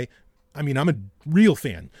 Okay. I'm a real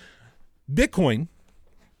fan. Bitcoin,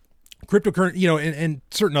 cryptocurrency, and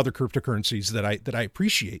certain other cryptocurrencies that I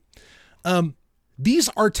appreciate. These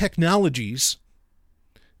are technologies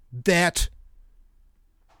that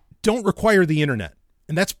don't require the internet.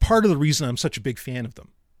 And that's part of the reason I'm such a big fan of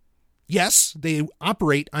them. Yes, they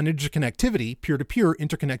operate on interconnectivity, peer-to-peer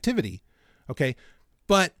interconnectivity. Okay.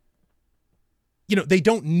 But they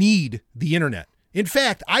don't need the internet. In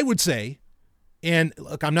fact, I would say, and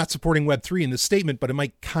look, I'm not supporting Web3 in this statement, but it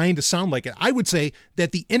might kind of sound like it. I would say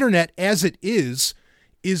that the internet as it is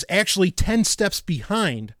actually 10 steps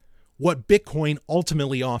behind what Bitcoin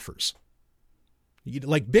ultimately offers.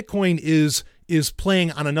 Like Bitcoin is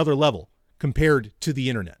playing on another level compared to the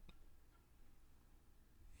internet.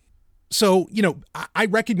 So, I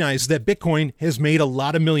recognize that Bitcoin has made a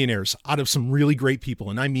lot of millionaires out of some really great people.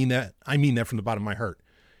 And I mean that from the bottom of my heart.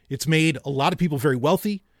 It's made a lot of people very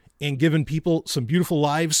wealthy and given people some beautiful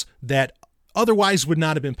lives that otherwise would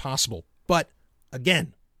not have been possible. But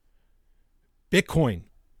again, Bitcoin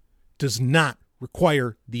does not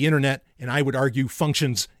require the internet, and I would argue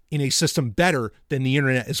functions in a system better than the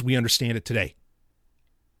internet as we understand it today.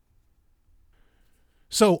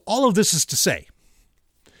 So all of this is to say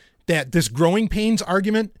that this growing pains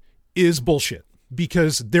argument is bullshit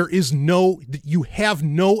because you have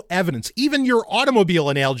no evidence. Even your automobile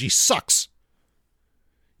analogy sucks.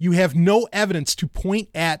 You have no evidence to point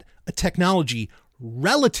at a technology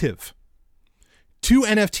relative to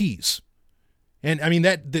NFTs. And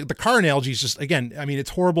that the car analogy is just, again,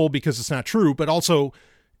 it's horrible because it's not true, but also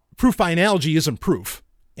proof by analogy isn't proof.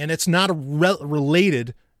 And it's not a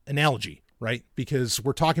related analogy. Right? Because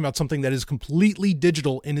we're talking about something that is completely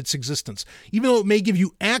digital in its existence. Even though it may give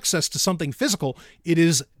you access to something physical, it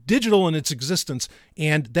is digital in its existence.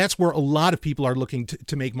 And that's where a lot of people are looking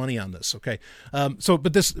to make money on this. Okay.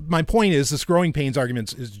 My point is this growing pains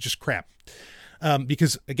argument is just crap.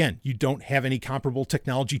 Because again, you don't have any comparable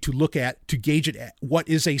technology to look at, to gauge it at what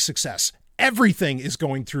is a success. Everything is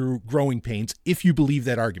going through growing pains if you believe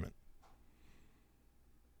that argument.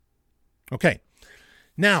 Okay.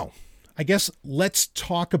 Now, I guess let's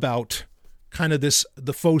talk about kind of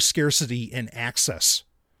the faux scarcity and access,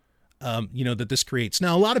 that this creates.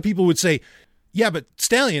 Now, a lot of people would say, yeah, but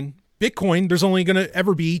Stallion, Bitcoin, there's only going to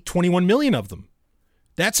ever be 21 million of them.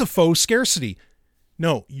 That's a faux scarcity.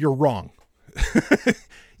 No, you're wrong.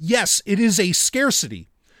 Yes, it is a scarcity,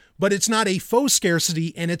 but it's not a faux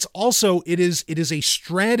scarcity. And it is a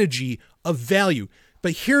strategy of value.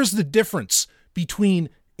 But here's the difference between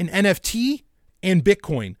an NFT and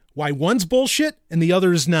Bitcoin. Why one's bullshit and the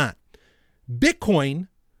other is not. Bitcoin,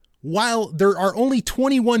 while there are only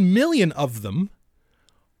 21 million of them,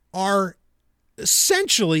 are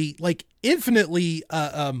essentially like infinitely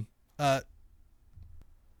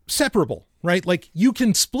separable, right? Like you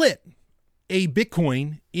can split a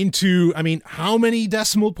Bitcoin into, how many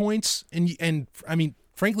decimal points? And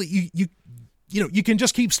frankly, you can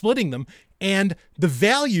just keep splitting them, and the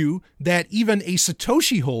value that even a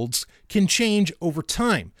Satoshi holds can change over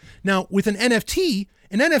time. Now, with an NFT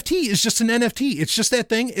is just an NFT. It's just that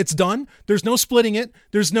thing. It's done. There's no splitting it.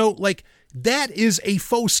 There's no, that is a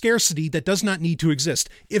faux scarcity that does not need to exist.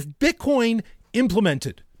 If Bitcoin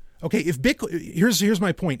implemented, here's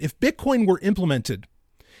my point. If Bitcoin were implemented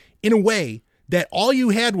in a way that all you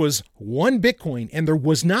had was one Bitcoin and there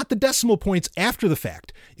was not the decimal points after the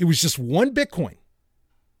fact, it was just one Bitcoin.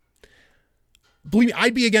 Believe me,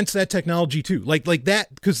 I'd be against that technology too. Like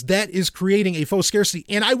that, because that is creating a faux scarcity.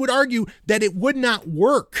 And I would argue that it would not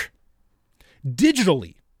work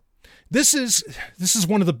digitally. This is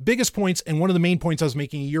one of the biggest points and one of the main points I was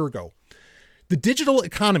making a year ago. The digital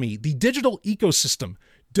economy, the digital ecosystem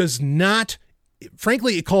does not,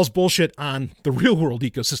 frankly, it calls bullshit on the real world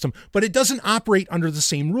ecosystem, but it doesn't operate under the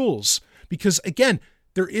same rules. Because again,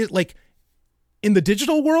 there is, in the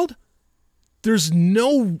digital world, there's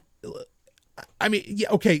no,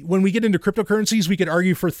 when we get into cryptocurrencies, we could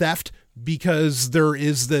argue for theft because there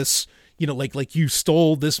is this, like you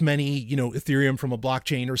stole this many, Ethereum from a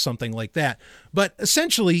blockchain or something like that. But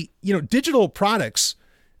essentially, digital products,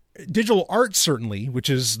 digital art certainly, which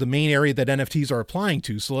is the main area that NFTs are applying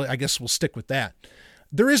to. So I guess we'll stick with that.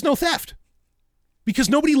 There is no theft because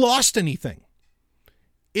nobody lost anything.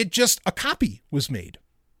 It just, a copy was made,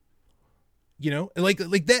 like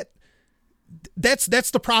that.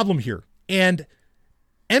 That's the problem here. And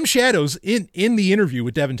M. Shadows in the interview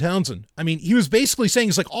with Devin Townsend, he was basically saying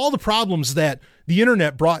it's like all the problems that the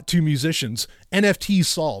internet brought to musicians, NFTs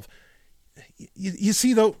solve. You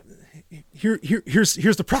see though, here's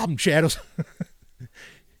the problem, Shadows.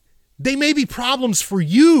 They may be problems for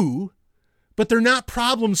you, but they're not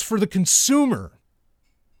problems for the consumer.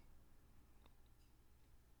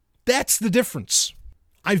 That's the difference.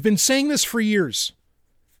 I've been saying this for years.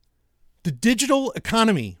 The digital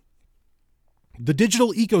economy, the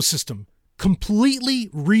digital ecosystem completely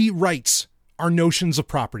rewrites our notions of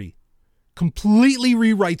property, completely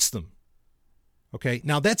rewrites them. Okay.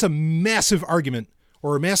 Now that's a massive argument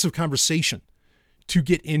or a massive conversation to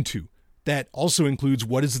get into that also includes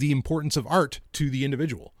what is the importance of art to the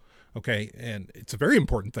individual. Okay. And it's a very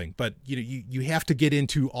important thing, but you have to get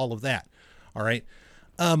into all of that. All right.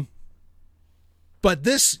 But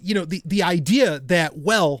this, the idea that,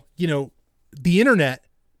 the internet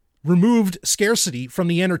removed scarcity from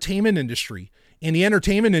the entertainment industry, and the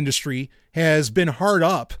entertainment industry has been hard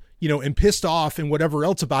up, and pissed off and whatever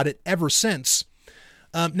else about it ever since.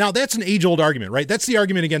 Now that's an age-old argument, right? That's the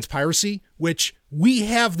argument against piracy, which we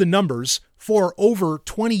have the numbers for over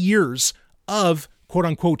 20 years of quote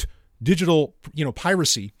unquote digital,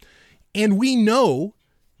 piracy. And we know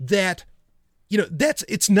that,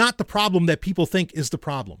 it's not the problem that people think is the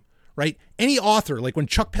problem, right? Any author, like when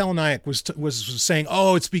Chuck Palahniuk was saying,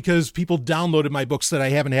 oh, it's because people downloaded my books that I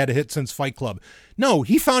haven't had a hit since Fight Club. No,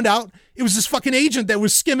 he found out it was this fucking agent that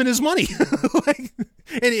was skimming his money.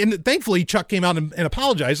 And thankfully Chuck came out and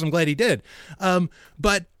apologized. I'm glad he did.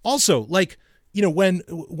 But also when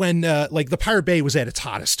the Pirate Bay was at its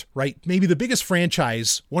hottest, right? Maybe the biggest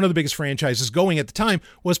franchise, one of the biggest franchises going at the time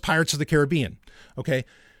was Pirates of the Caribbean. Okay.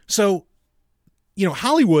 So,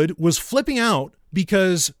 Hollywood was flipping out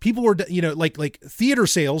because people were, like theater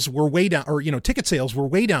sales were way down, or, ticket sales were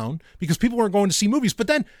way down because people weren't going to see movies. But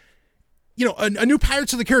then, a new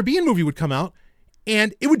Pirates of the Caribbean movie would come out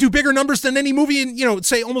and it would do bigger numbers than any movie in,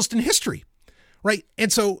 say almost in history. Right.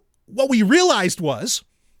 And so what we realized was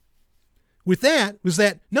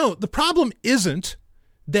that, no, the problem isn't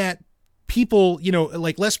that people,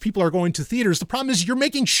 less people are going to theaters. The problem is you're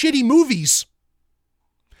making shitty movies.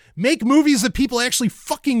 Make movies that people actually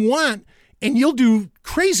fucking want, and you'll do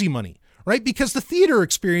crazy money, right? Because the theater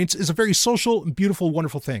experience is a very social and beautiful,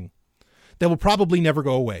 wonderful thing that will probably never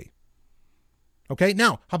go away. Okay.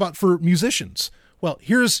 Now, how about for musicians? Well,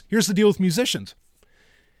 here's the deal with musicians.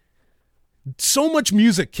 So much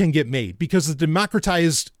music can get made because of the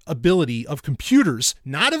democratized ability of computers,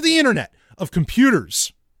 not of the internet, of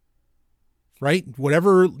computers. Right?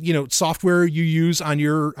 Whatever, software you use on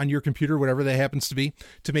your computer, whatever that happens to be,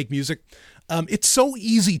 to make music. It's so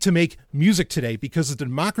easy to make music today because of the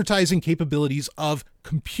democratizing capabilities of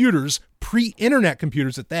computers, pre-internet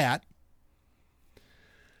computers at that.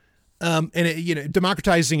 And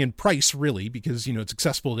democratizing in price really, because, it's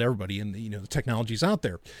accessible to everybody and, the technology's out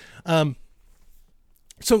there.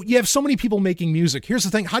 So you have so many people making music. Here's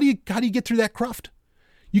the thing. How do you get through that cruft?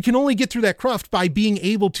 You can only get through that cruft by being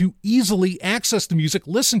able to easily access the music,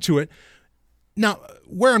 listen to it. Now,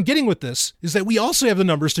 where I'm getting with this is that we also have the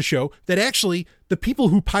numbers to show that actually the people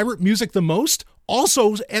who pirate music the most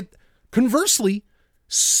also conversely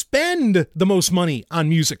spend the most money on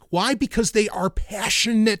music. Why? Because they are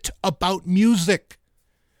passionate about music.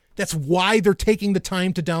 That's why they're taking the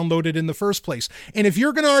time to download it in the first place. And if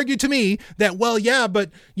you're going to argue to me that, well, yeah,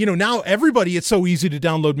 but, now everybody, it's so easy to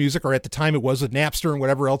download music, or at the time it was with Napster and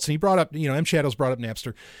whatever else. And he brought up, M. Shadows brought up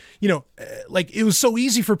Napster, like it was so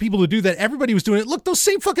easy for people to do that. Everybody was doing it. Look, those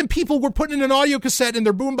same fucking people were putting in an audio cassette in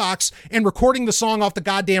their boombox and recording the song off the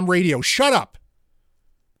goddamn radio. Shut up.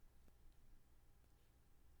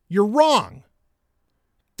 You're wrong.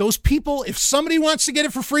 Those people, if somebody wants to get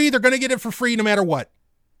it for free, they're going to get it for free no matter what.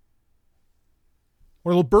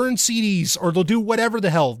 Or they'll burn CDs, or they'll do whatever the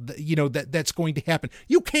hell, that's going to happen.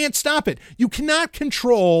 You can't stop it. You cannot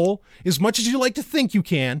control, as much as you like to think you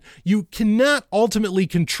cannot ultimately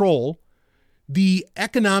control the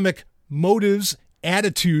economic motives,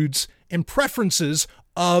 attitudes, and preferences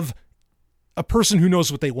of a person who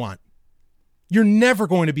knows what they want. You're never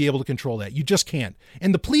going to be able to control that. You just can't.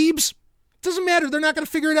 And the plebes, doesn't matter. They're not going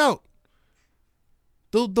to figure it out.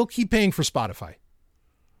 They'll keep paying for Spotify.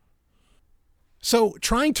 So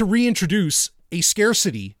trying to reintroduce a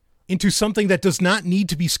scarcity into something that does not need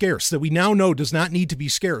to be scarce, that we now know does not need to be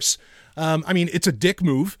scarce. It's a dick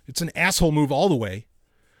move. It's an asshole move all the way.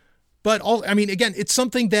 But again, it's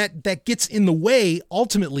something that gets in the way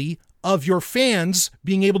ultimately of your fans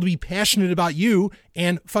being able to be passionate about you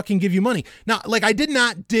and fucking give you money. Now, I did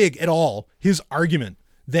not dig at all his argument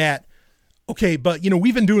that, okay, but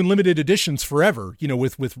we've been doing limited editions forever,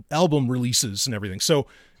 with album releases and everything. So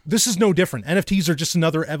this is no different. NFTs are just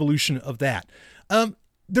another evolution of that.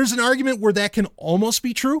 There's an argument where that can almost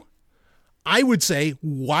be true. I would say,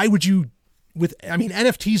 why would you,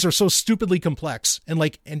 NFTs are so stupidly complex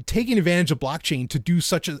and taking advantage of blockchain to do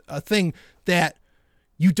such a thing that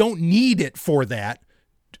you don't need it for that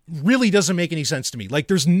really doesn't make any sense to me.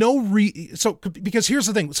 There's no because here's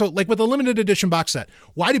the thing. So with a limited edition box set,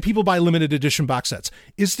 why do people buy limited edition box sets?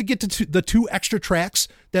 Is to get to the 2 extra tracks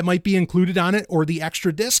that might be included on it, or the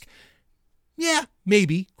extra disc? Yeah,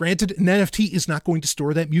 maybe. Granted, an NFT is not going to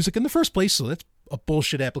store that music in the first place, so that's a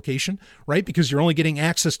bullshit application, right? Because you're only getting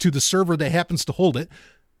access to the server that happens to hold it.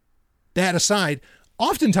 That aside,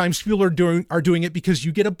 oftentimes people are doing it because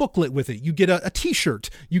you get a booklet with it. You get a t-shirt.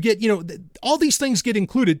 You get, all these things get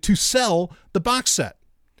included to sell the box set.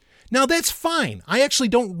 Now that's fine. I actually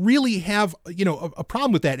don't really have, a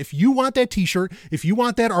problem with that. If you want that t-shirt, if you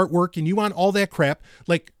want that artwork and you want all that crap,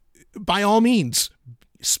 by all means,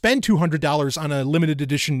 spend $200 on a limited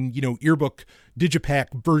edition, earbook,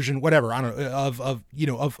 digipack version, whatever, of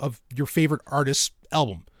your favorite artist's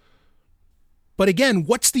album. But again,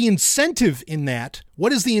 what's the incentive in that?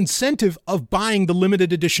 What is the incentive of buying the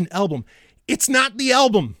limited edition album? It's not the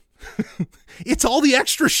album. It's all the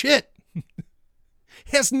extra shit. It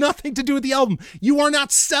has nothing to do with the album. You are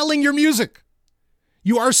not selling your music.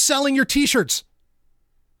 You are selling your t-shirts.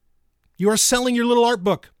 You are selling your little art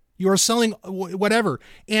book. You are selling whatever.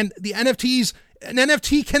 And the NFTs, an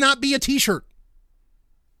NFT cannot be a t-shirt.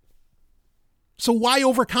 So why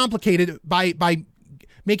overcomplicate it by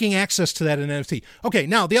making access to that in NFT? Okay,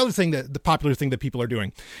 now the other thing the popular thing that people are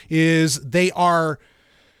doing is they are,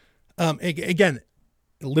 again,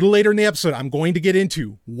 a little later in the episode, I'm going to get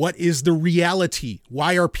into what is the reality.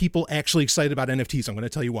 Why are people actually excited about NFTs? I'm going to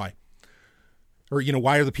tell you why. Or,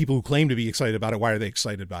 why are the people who claim to be excited about it, why are they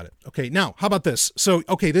excited about it? Okay, now, how about this? So,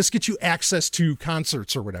 okay, this gets you access to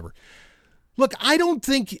concerts or whatever. Look, I don't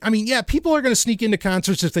think, people are going to sneak into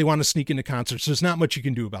concerts if they want to sneak into concerts. There's not much you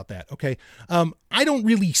can do about that, okay? I don't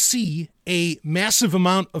really see a massive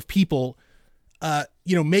amount of people,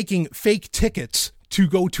 making fake tickets to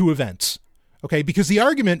go to events, okay? Because the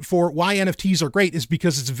argument for why NFTs are great is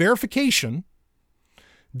because it's verification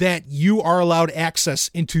that you are allowed access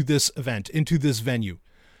into this event, into this venue.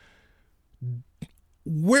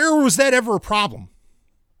 Where was that ever a problem?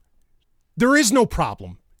 There is no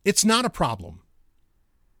problem. It's not a problem.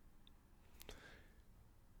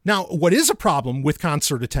 Now, what is a problem with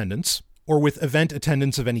concert attendance or with event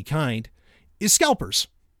attendance of any kind is scalpers.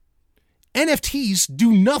 NFTs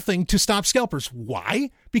do nothing to stop scalpers.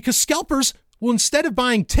 Why? Because scalpers will, instead of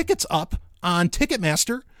buying tickets up on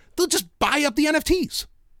Ticketmaster, they'll just buy up the NFTs.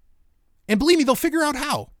 And believe me, they'll figure out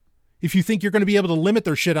how. If you think you're going to be able to limit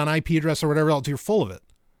their shit on IP address or whatever else, you're full of it.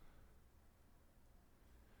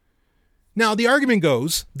 Now, the argument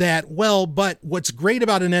goes that, well, but what's great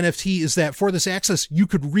about an NFT is that for this access, you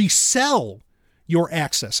could resell your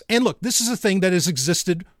access. And look, this is a thing that has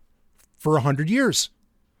existed for 100 years,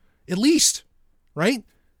 at least, right?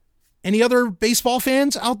 Any other baseball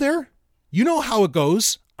fans out there? You know how it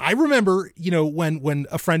goes. I remember, when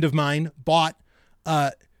a friend of mine bought,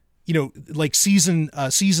 season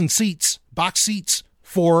seats, box seats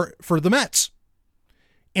for the Mets.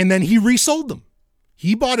 And then he resold them.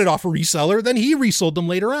 He bought it off a reseller, then he resold them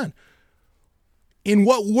later on. In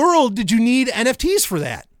what world did you need NFTs for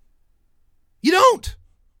that? You don't.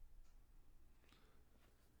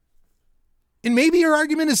 And maybe your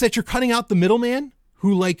argument is that you're cutting out the middleman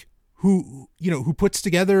who puts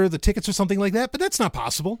together the tickets or something like that, but that's not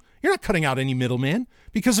possible. You're not cutting out any middleman,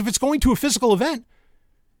 because if it's going to a physical event,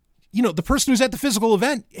 the person who's at the physical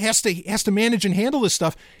event has to manage and handle this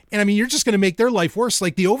stuff. And I mean, you're just going to make their life worse.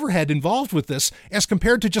 Like the overhead involved with this, as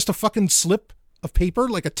compared to just a fucking slip of paper,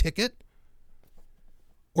 like a ticket,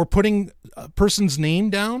 or putting a person's name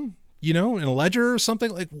down, in a ledger or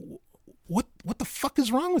something. Like, what the fuck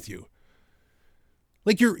is wrong with you?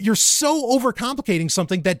 Like you're so overcomplicating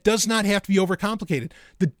something that does not have to be overcomplicated.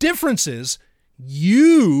 The difference is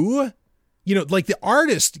like the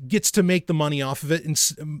artist gets to make the money off of it,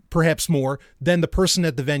 and perhaps more than the person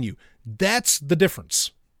at the venue. That's the difference.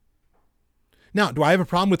 Now, do I have a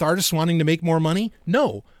problem with artists wanting to make more money?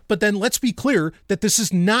 No. But then let's be clear that this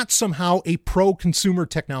is not somehow a pro-consumer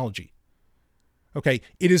technology. Okay,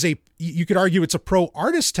 you could argue it's a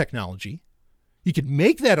pro-artist technology. You could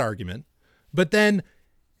make that argument, but then,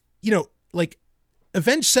 like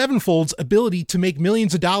Avenged Sevenfold's ability to make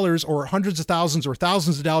millions of dollars or hundreds of thousands or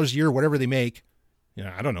thousands of dollars a year, whatever they make.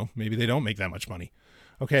 I don't know. Maybe they don't make that much money.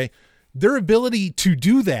 Okay. Their ability to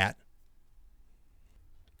do that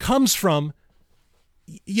comes from,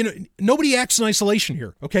 nobody acts in isolation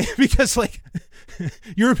here. Okay. Because like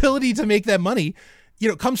your ability to make that money,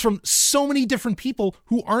 comes from so many different people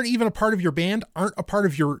who aren't even a part of your band, aren't a part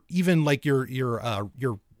of your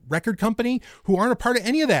record company, who aren't a part of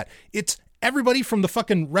any of that. It's everybody from the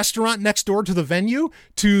fucking restaurant next door to the venue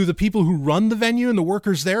to the people who run the venue and the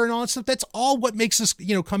workers there and all that stuff. That's all what makes this,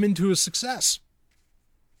 come into a success.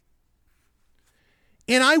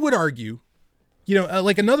 And I would argue,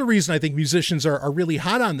 like another reason I think musicians are really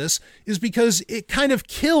hot on this is because it kind of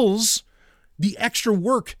kills the extra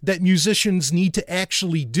work that musicians need to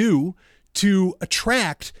actually do to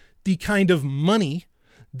attract the kind of money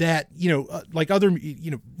that, like other,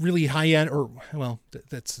 really high end, or, well,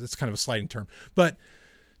 that's kind of a sliding term, but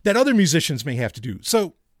that other musicians may have to do.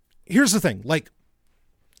 So here's the thing, like,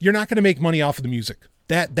 you're not going to make money off of the music.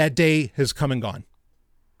 That day has come and gone.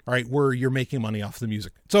 All right. Where you're making money off the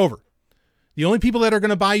music. It's over. The only people that are going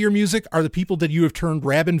to buy your music are the people that you have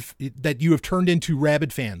turned into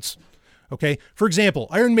rabid fans. Okay. For example,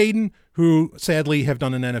 Iron Maiden, who sadly have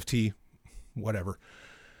done an NFT, whatever.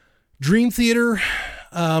 Dream Theater.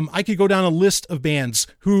 I could go down a list of bands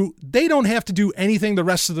who they don't have to do anything the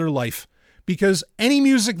rest of their life, because any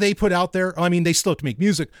music they put out there, I mean, they still have to make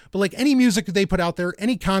music, but like any music that they put out there,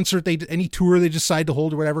 any concert, any tour they decide to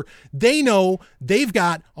hold or whatever, they know they've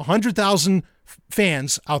got 100,000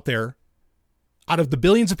 fans out there out of the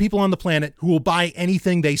billions of people on the planet who will buy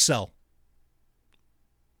anything they sell.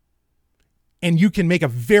 And you can make a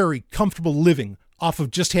very comfortable living off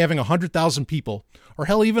of just having 100,000 people, or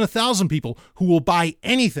hell, even 1,000 people who will buy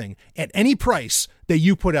anything at any price that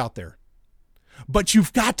you put out there. But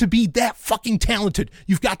you've got to be that fucking talented.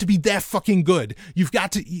 You've got to be that fucking good. You've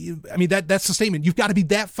got to, I mean, that's the statement. You've got to be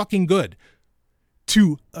that fucking good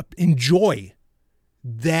to enjoy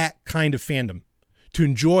that kind of fandom, to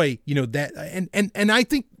enjoy, that. And I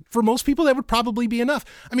think for most people that would probably be enough.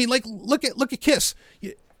 I mean, like, look at Kiss.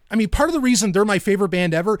 I mean, part of the reason they're my favorite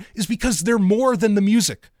band ever is because they're more than the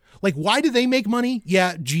music. Like, why do they make money?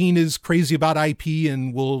 Yeah, Gene is crazy about IP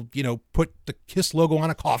and will, put the Kiss logo on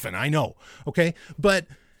a coffin. I know. Okay. But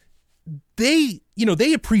they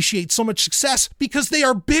appreciate so much success because they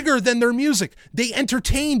are bigger than their music. They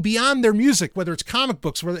entertain beyond their music, whether it's comic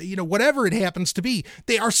books, whether, whatever it happens to be.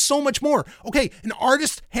 They are so much more. Okay. An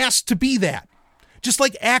artist has to be that. Just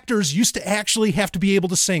like actors used to actually have to be able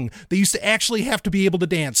to sing. They used to actually have to be able to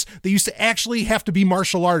dance. They used to actually have to be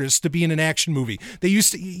martial artists to be in an action movie. They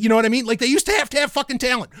used to, you know what I mean? Like, they used to have fucking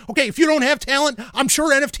talent. Okay, if you don't have talent, I'm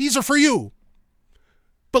sure NFTs are for you.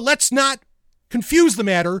 But let's not confuse the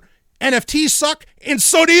matter. NFTs suck, and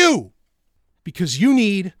so do you. Because you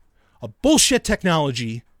need a bullshit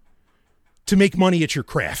technology to make money at your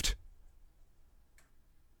craft.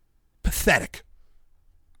 Pathetic.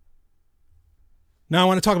 Now I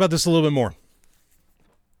want to talk about this a little bit more.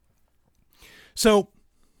 So,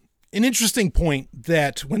 an interesting point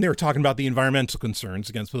that when they were talking about the environmental concerns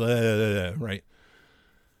against, right?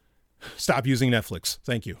 Stop using Netflix.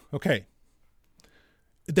 Thank you. Okay.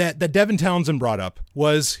 That Devin Townsend brought up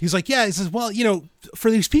was, he says, well, for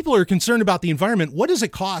these people who are concerned about the environment, what does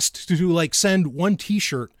it cost to send one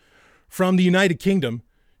t-shirt from the United Kingdom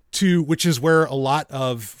which is where a lot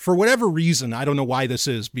of, for whatever reason, I don't know why this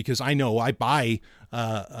is, because I know I buy,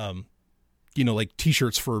 like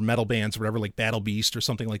t-shirts for metal bands or whatever, like Battle Beast or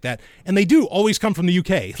something like that. And they do always come from the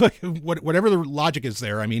UK, like whatever the logic is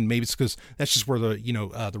there. I mean, maybe it's because that's just where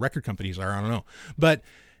the, the record companies are. I don't know. But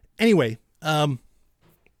anyway,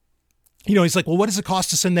 he's like, well, what does it cost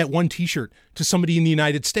to send that one t-shirt to somebody in the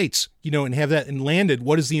United States, and have that and landed?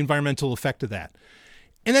 What is the environmental effect of that?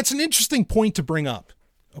 And that's an interesting point to bring up.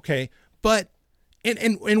 Okay. But,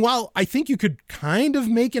 and while I think you could kind of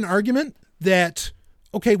make an argument that,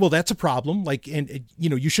 okay, well, that's a problem. Like, and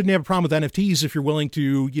you shouldn't have a problem with NFTs if you're willing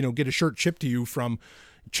to, get a shirt shipped to you from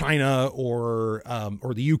China or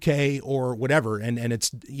the UK or whatever. And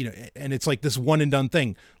it's, and it's like this one and done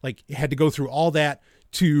thing. Like, it had to go through all that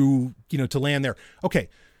to land there. Okay.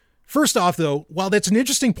 First off, though, while that's an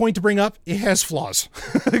interesting point to bring up, it has flaws.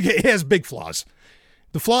 It has big flaws.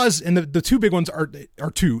 The flaws, and the two big ones are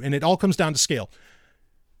two, and it all comes down to scale.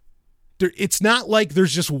 It's not like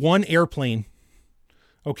there's just one airplane,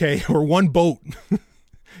 okay, or one boat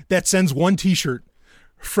that sends one t-shirt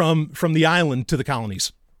from the island to the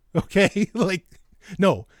colonies. Okay. Like,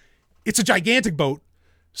 no, it's a gigantic boat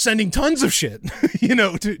sending tons of shit,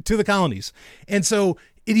 to the colonies. And so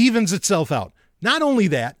it evens itself out. Not only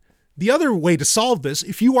that, the other way to solve this,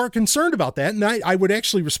 if you are concerned about that, and I would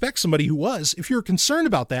actually respect somebody who was, if you're concerned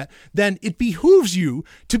about that, then it behooves you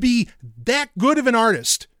to be that good of an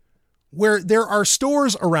artist where there are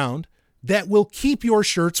stores around that will keep your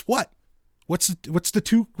shirts what's the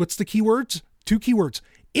keywords? Two keywords.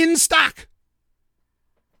 In stock.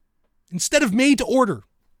 Instead of made to order.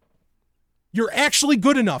 You're actually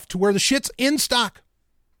good enough to where the shit's in stock.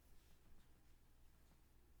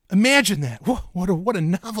 Imagine that. What a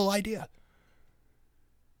novel idea.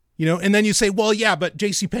 And then you say, well, yeah, but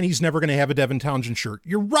JCPenney's never going to have a Devin Townsend shirt.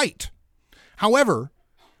 You're right. However,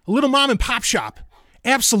 a little mom and pop shop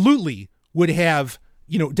absolutely would have,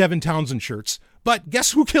 Devin Townsend shirts. But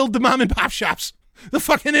guess who killed the mom and pop shops? The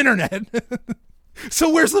fucking internet. So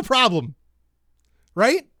where's the problem?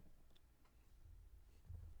 Right?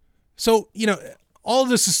 So, all of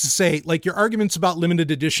this is to say, like, your arguments about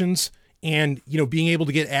limited editions and, being able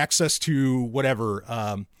to get access to whatever,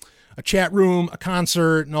 a chat room, a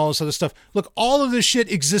concert, and all this other stuff. Look, all of this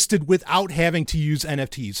shit existed without having to use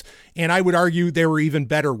NFTs. And I would argue they were even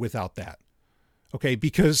better without that. Okay.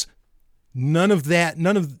 Because none of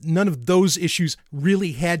those issues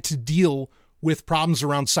really had to deal with problems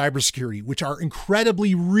around cybersecurity, which are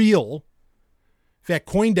incredibly real. In fact,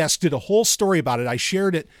 CoinDesk did a whole story about it. I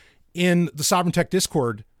shared it in the Sovereign Tech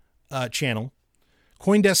Discord channel.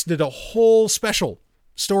 CoinDesk did a whole special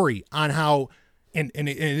story on how, and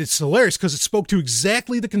it's hilarious because it spoke to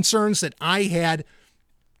exactly the concerns that I had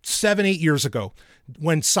 7-8 years ago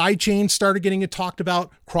when sidechain started getting it talked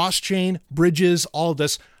about, cross-chain, bridges, all of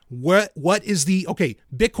this. What is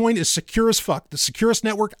Bitcoin is secure as fuck, the securest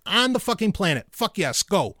network on the fucking planet. Fuck yes,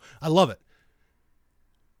 go. I love it.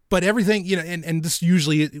 But everything, and this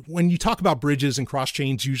usually, when you talk about bridges and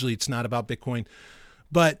cross-chains, usually it's not about Bitcoin,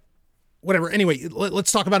 but whatever. Anyway,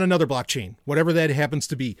 let's talk about another blockchain, whatever that happens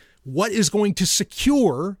to be. What is going to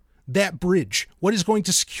secure that bridge? What is going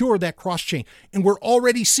to secure that cross-chain? And we're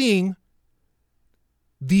already seeing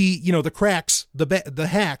the cracks, the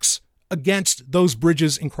hacks against those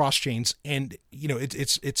bridges and cross-chains. And,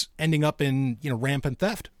 it's ending up in, rampant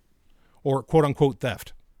theft or quote unquote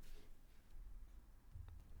theft.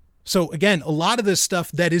 So again, a lot of this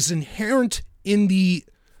stuff that is inherent in the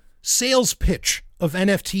sales pitch of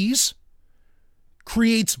NFTs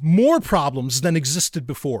creates more problems than existed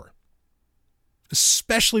before,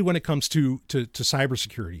 especially when it comes to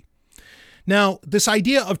cybersecurity. Now, this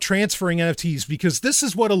idea of transferring NFTs, because this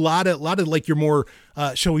is what a lot of like your more,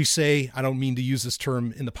 shall we say, I don't mean to use this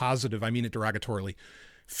term in the positive, I mean it derogatorily,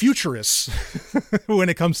 futurists when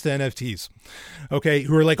it comes to NFTs, okay,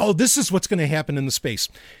 who are like, oh, this is what's going to happen in the space.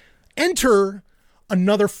 Enter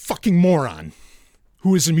another fucking moron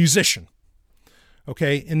who is a musician,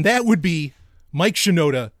 okay, and that would be Mike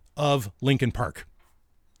Shinoda of Linkin Park.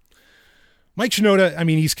 Mike Shinoda, I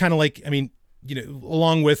mean, he's kind of like,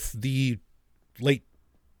 along with the late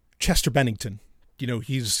Chester Bennington,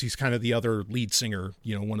 he's kind of the other lead singer,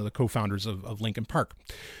 one of the co-founders of Linkin Park.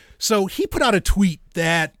 So he put out a tweet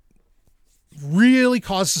that really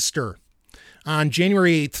caused a stir on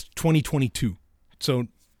January 8th, 2022. So,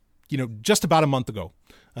 just about a month ago,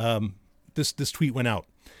 this tweet went out.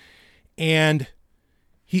 And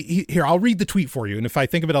here, I'll read the tweet for you. And if I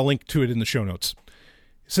think of it, I'll link to it in the show notes.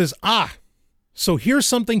 It says, so here's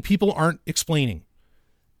something people aren't explaining.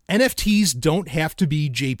 NFTs don't have to be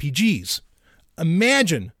JPGs.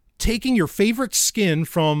 Imagine taking your favorite skin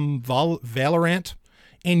from Valorant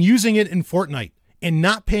and using it in Fortnite and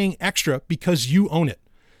not paying extra because you own it.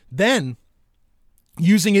 Then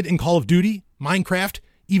using it in Call of Duty, Minecraft,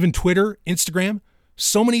 even Twitter, Instagram.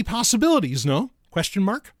 So many possibilities, no? Question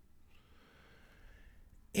mark.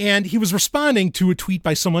 And he was responding to a tweet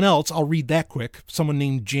by someone else. I'll read that quick. Someone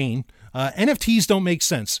named Jane. NFTs don't make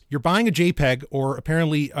sense. You're buying a JPEG or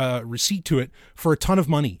apparently a receipt to it for a ton of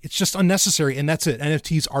money. It's just unnecessary, and that's it.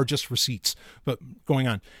 NFTs are just receipts. But going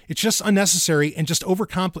on, it's just unnecessary and just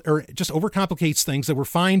overcomplicates things that were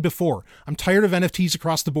fine before. I'm tired of NFTs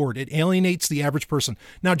across the board. It alienates the average person.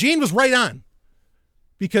 Now, Jane was right on,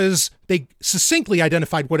 because they succinctly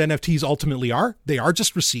identified what NFTs ultimately are. They are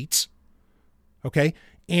just receipts. Okay?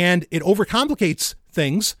 And it overcomplicates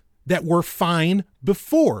things that were fine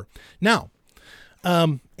before. Now,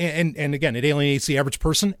 and again, it alienates the average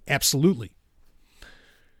person. Absolutely.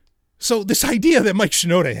 So this idea that Mike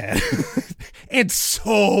Shinoda had, and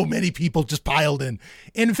so many people just piled in.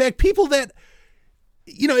 And in fact, people that,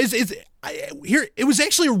 it was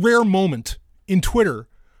actually a rare moment in Twitter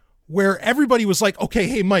where everybody was like, okay,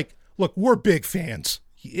 hey, Mike, look, we're big fans.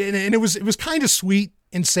 And it was kind of sweet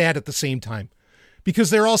and sad at the same time.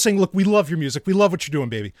 Because they're all saying, look, we love your music. We love what you're doing,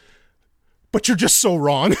 baby. But you're just so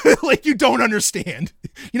wrong. Like, you don't understand.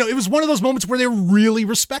 It was one of those moments where they're really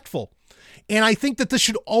respectful. And I think that this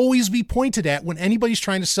should always be pointed at when anybody's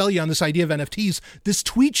trying to sell you on this idea of NFTs. This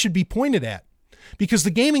tweet should be pointed at. Because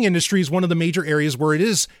the gaming industry is one of the major areas where it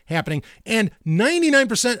is happening. And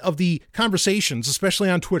 99% of the conversations, especially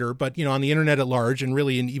on Twitter, but, on the internet at large, and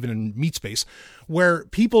really even in MeetSpace, where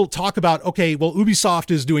people talk about, okay, well,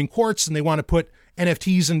 Ubisoft is doing Quartz and they want to put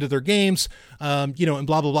NFTs into their games, and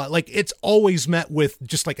blah, blah, blah. Like, it's always met with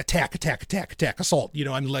just like attack, assault,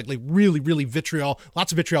 like really, really vitriol,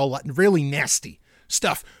 lots of vitriol, really nasty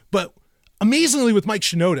stuff. But amazingly with Mike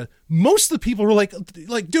Shinoda, most of the people were like,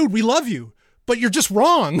 dude, we love you, but you're just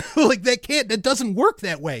wrong. Like, that doesn't work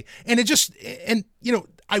that way. And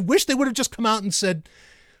I wish they would have just come out and said,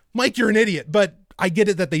 Mike, you're an idiot, but I get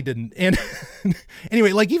it that they didn't. And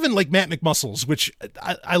anyway, even Matt McMuscles, which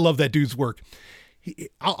I love that dude's work.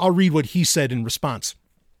 I'll read what he said in response.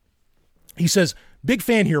 He says, big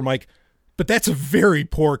fan here, Mike, but that's a very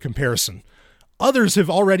poor comparison. Others have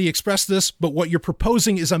already expressed this, but what you're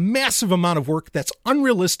proposing is a massive amount of work that's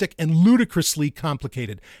unrealistic and ludicrously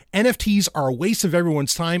complicated. NFTs are a waste of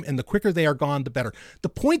everyone's time, and the quicker they are gone, the better. The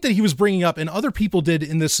point that he was bringing up, and other people did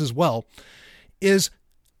in this as well, is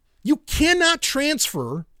you cannot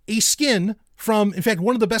transfer a skin from, in fact,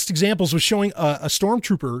 one of the best examples was showing a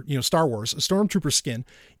Stormtrooper, Star Wars, a Stormtrooper skin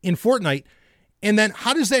in Fortnite. And then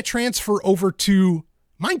how does that transfer over to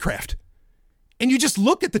Minecraft? And you just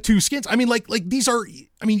look at the two skins. I mean, these are,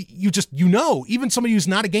 even somebody who's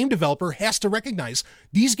not a game developer has to recognize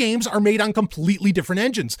these games are made on completely different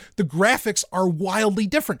engines. The graphics are wildly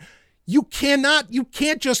different. You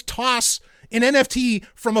can't just toss an NFT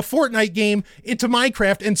from a Fortnite game into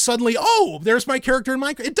Minecraft and suddenly, oh, there's my character in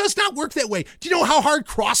Minecraft. It does not work that way. Do you know how hard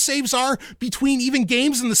cross saves are between even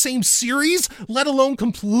games in the same series, let alone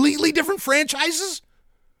completely different franchises?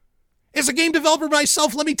 As a game developer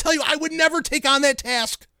myself, let me tell you, I would never take on that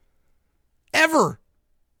task. Ever.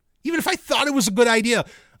 Even if I thought it was a good idea.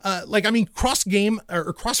 Cross game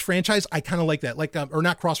or cross franchise, I kind of like that. Or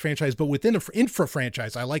not cross franchise, but within an infra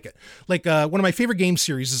franchise, I like it. One of my favorite game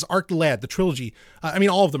series is Arc the Lad, the trilogy.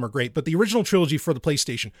 All of them are great, but the original trilogy for the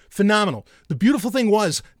PlayStation, phenomenal. The beautiful thing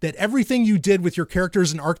was that everything you did with your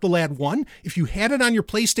characters in Arc the Lad 1, if you had it on your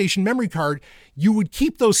PlayStation memory card, you would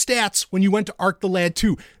keep those stats when you went to Arc the Lad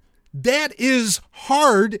 2. That is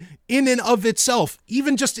hard in and of itself,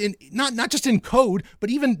 even just in, not just in code, but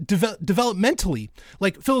even developmentally,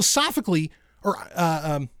 philosophically, or,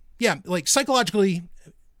 psychologically.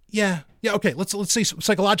 Okay. Let's say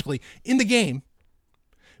psychologically in the game,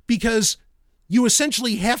 because you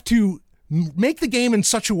essentially have to make the game in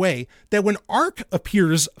such a way that when Arc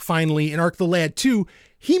appears finally in Arc the Lad 2,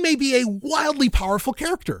 he may be a wildly powerful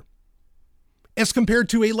character as compared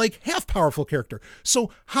to a half powerful character. So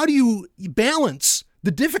how do you balance the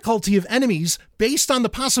difficulty of enemies based on the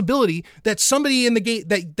possibility that somebody in the game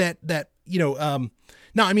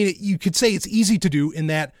you could say it's easy to do in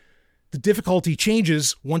that the difficulty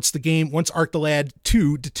changes once Arc the Lad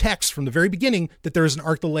 2 detects from the very beginning that there is an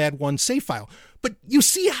Arc the Lad 1 save file. But you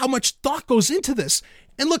see how much thought goes into this.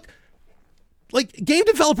 And look, game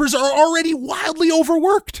developers are already wildly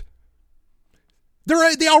overworked.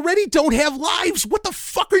 They already don't have lives. What the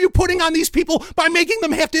fuck are you putting on these people by making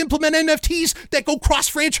them have to implement NFTs that go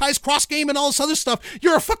cross-franchise, cross-game, and all this other stuff?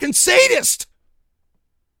 You're a fucking sadist.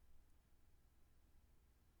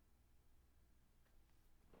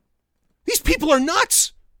 These people are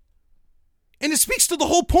nuts. And it speaks to the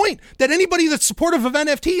whole point that anybody that's supportive of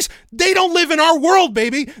NFTs, they don't live in our world,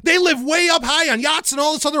 baby. They live way up high on yachts and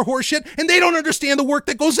all this other horseshit, and they don't understand the work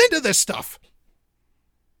that goes into this stuff.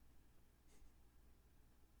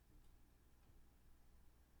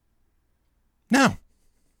 Now,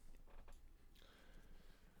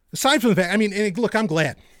 aside from the fact, I mean, and look, I'm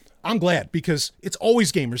glad because it's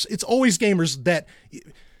always gamers. It's always gamers that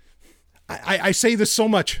I say this so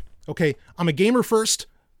much. Okay, I'm a gamer first.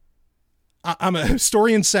 I'm a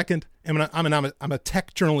historian second, and I'm a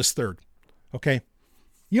tech journalist third. Okay,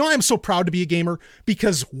 you know why I'm so proud to be a gamer?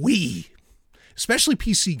 Because we, especially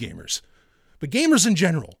PC gamers, but gamers in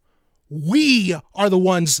general, we are the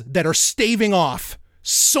ones that are staving off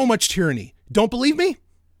so much tyranny. Don't believe me?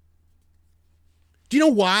 Do you know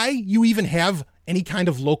why you even have any kind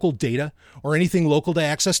of local data or anything local to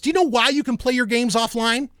access? Do you know why you can play your games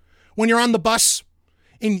offline when you're on the bus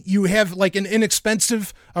and you have like an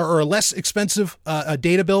inexpensive or a less expensive a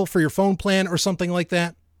data bill for your phone plan or something like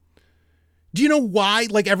that? Do you know why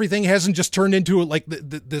like everything hasn't just turned into like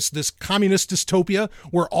this communist dystopia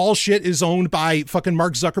where all shit is owned by fucking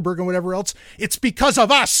Mark Zuckerberg and whatever else? It's because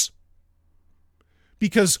of us.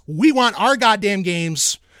 Because we want our goddamn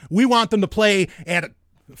games. We want them to play at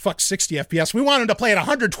 60 FPS. We want them to play at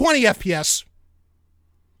 120 FPS.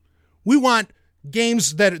 We want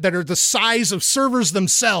games that are the size of servers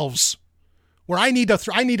themselves, where I need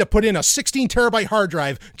to put in a 16 terabyte hard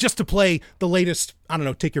drive just to play the latest, I don't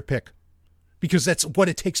know, take your pick. Because that's what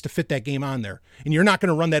it takes to fit that game on there. And you're not going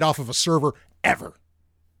to run that off of a server ever.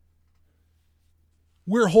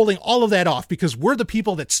 We're holding all of that off because we're the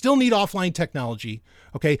people that still need offline technology.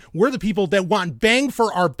 Okay. We're the people that want bang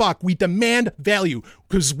for our buck. We demand value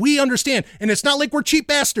because we understand. And it's not like we're cheap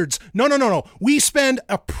bastards. No. We spend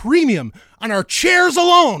a premium on our chairs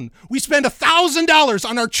alone. We spend $1,000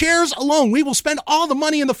 on our chairs alone. We will spend all the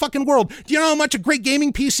money in the fucking world. Do you know how much a great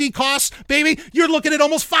gaming PC costs, baby? You're looking at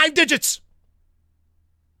almost 5 digits.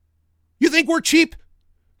 You think we're cheap?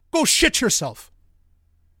 Go shit yourself.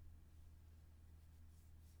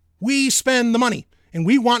 We spend the money, and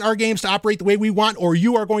we want our games to operate the way we want, or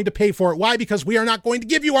you are going to pay for it. Why? Because we are not going to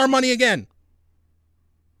give you our money again.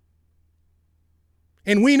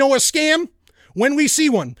 And we know a scam when we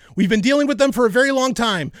see one. We've been dealing with them for a very long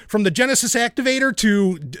time, from the Genesis Activator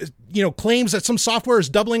to, claims that some software is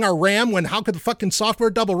doubling our RAM when how could the fucking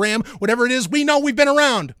software double RAM? Whatever it is, we know we've been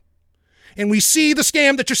around. And we see the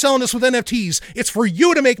scam that you're selling us with NFTs. It's for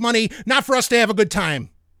you to make money, not for us to have a good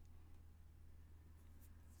time.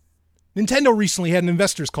 Nintendo recently had an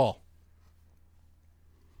investors call.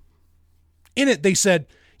 In it, they said,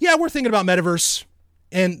 yeah, we're thinking about metaverse.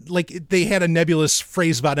 And like they had a nebulous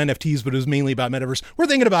phrase about NFTs, but it was mainly about metaverse. We're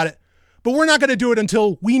thinking about it, but we're not going to do it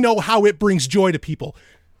until we know how it brings joy to people.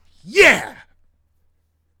 Yeah.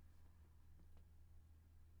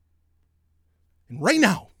 And right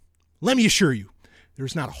now, let me assure you,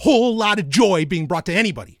 there's not a whole lot of joy being brought to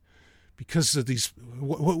anybody. Because of these,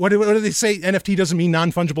 what do they say? NFT doesn't mean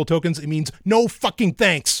non-fungible tokens. It means no fucking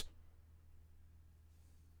thanks.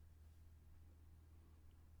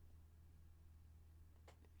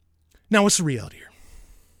 Now, what's the reality here?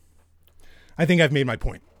 I think I've made my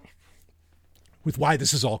point with why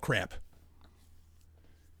this is all crap.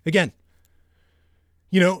 Again,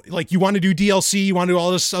 like you want to do DLC, you want to do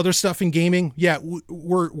all this other stuff in gaming. Yeah,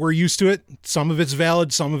 we're used to it. Some of it's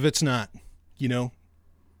valid, some of it's not,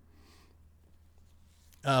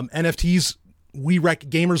 NFTs,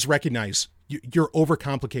 gamers recognize you're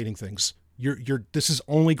overcomplicating things. This is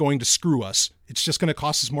only going to screw us. It's just going to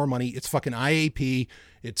cost us more money. It's fucking IAP.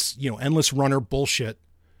 It's, endless runner bullshit.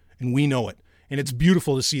 And we know it. And it's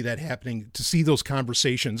beautiful to see that happening, to see those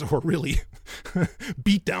conversations or really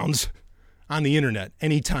beatdowns on the internet.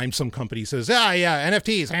 Anytime some company says, yeah,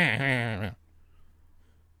 NFTs.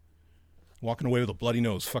 Walking away with a bloody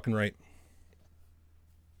nose. Fucking right.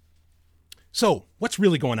 So what's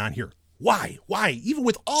really going on here? Why? Even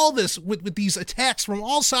with all this, with these attacks from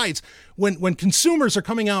all sides, when consumers are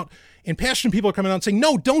coming out and passionate people are coming out and saying,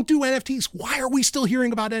 no, don't do NFTs. Why are we still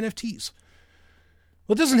hearing about NFTs?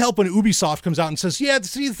 Well, it doesn't help when Ubisoft comes out and says, yeah,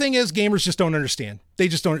 the thing is gamers just don't understand. They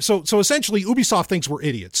just don't. So essentially Ubisoft thinks we're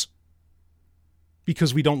idiots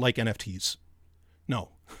because we don't like NFTs. No,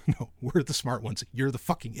 we're the smart ones. You're the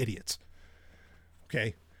fucking idiots.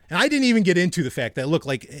 Okay. And I didn't even get into the fact that, look,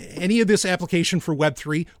 like any of this application for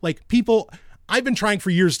Web3, like people, I've been trying for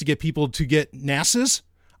years to get people to get NASAs.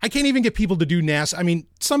 I can't even get people to do NASA. I mean,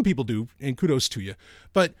 some people do, and kudos to you.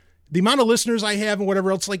 But the amount of listeners I have and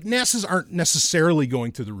whatever else, like NASAs aren't necessarily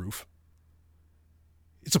going through the roof.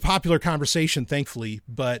 it's a popular conversation, thankfully,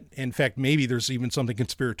 but in fact, maybe there's even something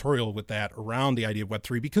conspiratorial with that around the idea of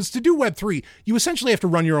Web3, because to do Web3, you essentially have to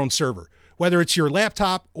run your own server, whether it's your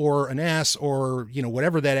laptop or an NAS or,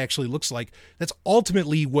 whatever that actually looks like. That's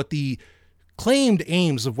ultimately what the claimed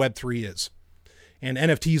aims of Web3 is. And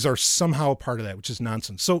NFTs are somehow a part of that, which is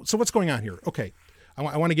nonsense. So what's going on here? Okay,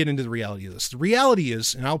 I want to get into the reality of this. The reality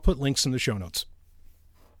is, and I'll put links in the show notes.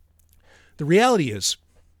 The reality is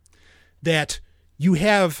that you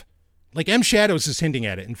have, like M Shadows is hinting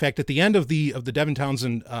at it. In fact, at the end of the Devin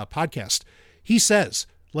Townsend podcast, he says,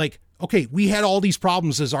 like, okay, we had all these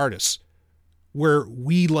problems as artists where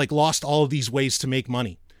we lost all of these ways to make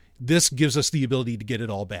money. This gives us the ability to get it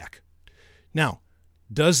all back. Now,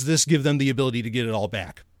 does this give them the ability to get it all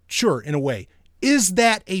back? Sure, in a way. Is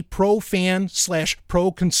that a pro-fan /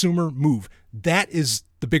 pro-consumer move? That is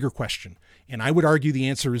the bigger question. And I would argue the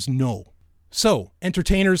answer is no. So,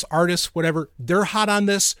 entertainers, artists, whatever, they're hot on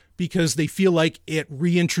this because they feel like it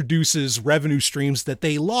reintroduces revenue streams that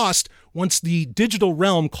they lost once the digital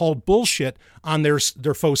realm called bullshit on their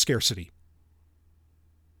faux scarcity.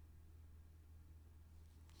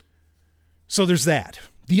 So there's that.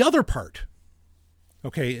 The other part,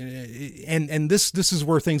 okay, and this is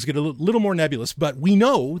where things get a little more nebulous, but we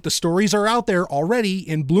know the stories are out there already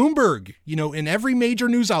in Bloomberg, in every major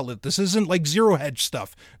news outlet. This isn't like Zero Hedge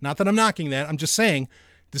stuff. Not that I'm knocking that. I'm just saying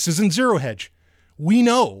this isn't Zero Hedge. We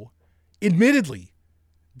know, admittedly,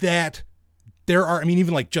 that there are,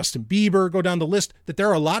 even like Justin Bieber, go down the list, that there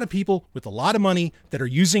are a lot of people with a lot of money that are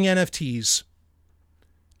using NFTs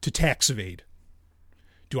to tax evade.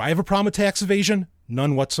 Do I have a problem with tax evasion?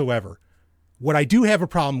 None whatsoever. What I do have a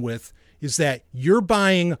problem with is that you're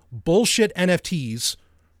buying bullshit NFTs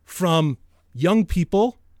from young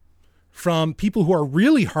people, from people who are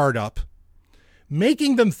really hard up,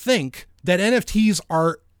 making them think that NFTs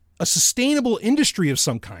are a sustainable industry of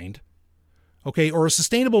some kind, okay, or a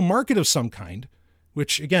sustainable market of some kind,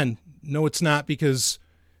 which, again, no, it's not, because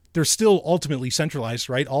they're still ultimately centralized,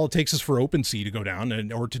 right? All it takes is for OpenSea to go down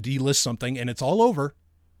or to delist something, and it's all over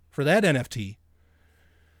for that NFT.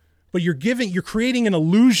 But you're creating an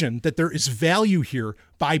illusion that there is value here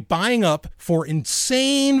by buying up for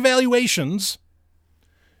insane valuations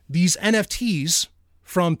these NFTs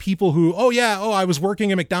from people who, I was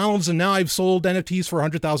working at McDonald's and now I've sold NFTs for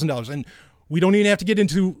 $100,000. And we don't even have to get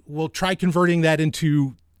into, try converting that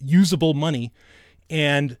into usable money.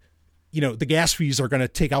 And, the gas fees are going to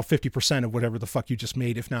take out 50% of whatever the fuck you just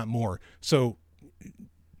made, if not more. So,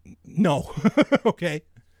 no. Okay.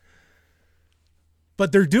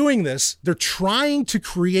 But they're doing this. They're trying to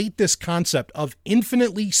create this concept of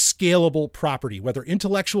infinitely scalable property, whether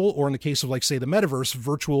intellectual or, in the case of, say, the metaverse,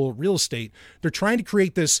 virtual real estate. They're trying to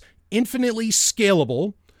create this infinitely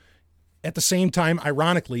scalable, at the same time,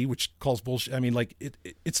 ironically, which calls bullshit.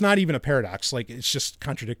 It's not even a paradox. It's just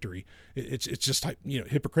contradictory. It's just,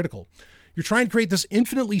 hypocritical. You're trying to create this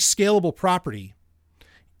infinitely scalable property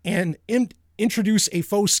and introduce a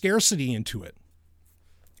faux scarcity into it,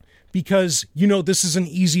 because this is an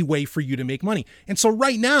easy way for you to make money. And so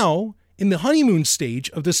right now, in the honeymoon stage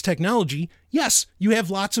of this technology, yes, you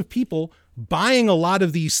have lots of people buying a lot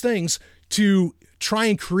of these things to try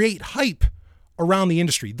and create hype around the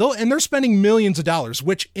industry. And they're spending millions of dollars,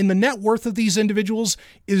 which in the net worth of these individuals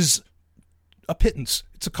is a pittance.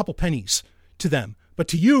 It's a couple pennies to them. But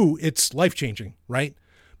to you, it's life-changing, right?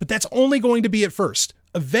 But that's only going to be at first.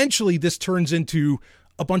 Eventually, this turns into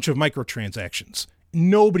a bunch of microtransactions.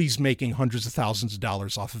 Nobody's making hundreds of thousands of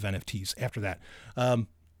dollars off of NFTs after that.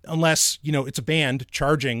 Unless, it's a band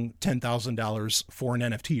charging $10,000 for an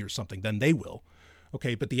NFT or something, then they will.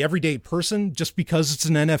 Okay, but the everyday person, just because it's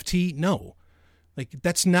an NFT, no.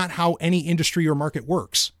 That's not how any industry or market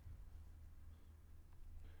works.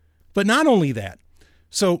 But not only that.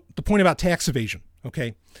 So the point about tax evasion,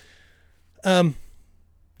 okay?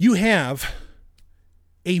 You have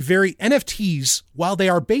NFTs, while they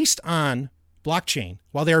are based on blockchain,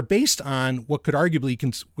 while they are based on what could arguably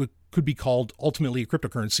could be called ultimately a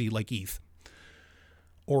cryptocurrency like ETH,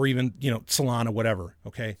 or even, Solana, whatever,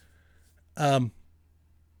 okay?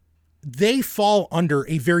 They fall under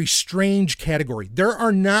a very strange category. There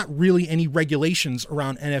are not really any regulations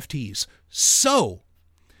around NFTs. So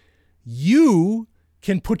you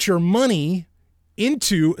can put your money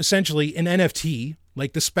into essentially an NFT,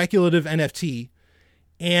 like the speculative NFT,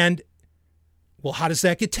 and, how does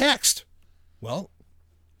that get taxed? Well,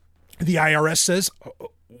 the IRS says,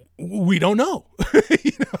 we don't know.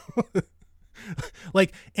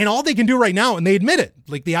 And all they can do right now, and they admit it,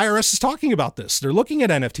 the IRS is talking about this. They're looking at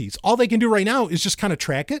NFTs. All they can do right now is just kind of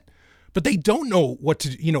track it. but they don't know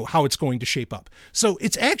how it's going to shape up. So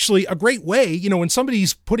it's actually a great way, when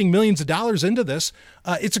somebody's putting millions of dollars into this,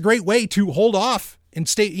 it's a great way to hold off and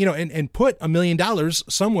stay, and put $1 million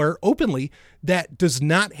somewhere openly that does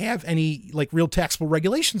not have any like real taxable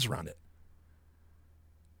regulations around it.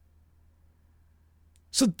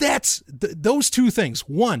 So that's those two things.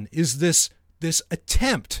 One is this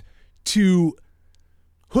attempt to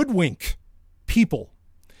hoodwink people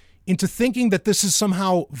into thinking that this is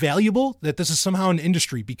somehow valuable, that this is somehow an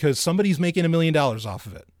industry because somebody's making $1 million off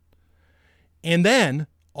of it. And then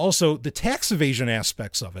also the tax evasion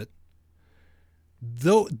aspects of it,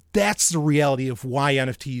 though that's the reality of why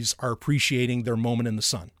NFTs are appreciating their moment in the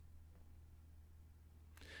sun.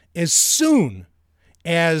 As soon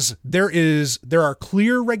as there are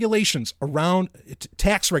clear regulations around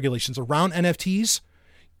tax regulations around NFTs,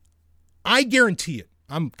 I guarantee it.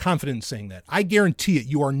 I'm confident in saying that. I guarantee it.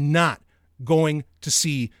 You are not going to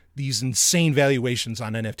see these insane valuations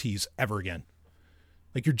on NFTs ever again.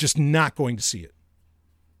 Like, you're just not going to see it.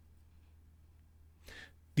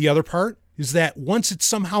 The other part is that once it's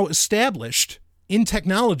somehow established in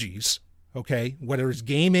technologies, okay, whether it's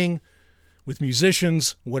gaming, with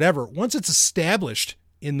musicians, whatever, once it's established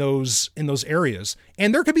in those areas,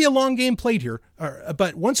 and there could be a long game played here,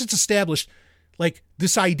 but once it's established, like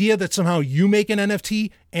this idea that somehow you make an NFT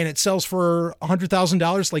and it sells for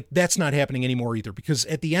 $100,000, like that's not happening anymore either, because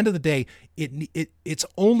at the end of the day, it's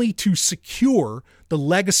only to secure the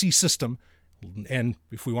legacy system, and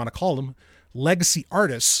if we want to call them legacy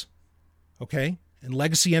artists, okay, and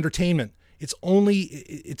legacy entertainment. It's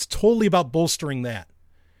totally about bolstering that.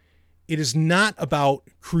 It is not about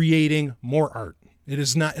creating more art. It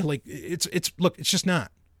is not like it's just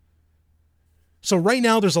not. So right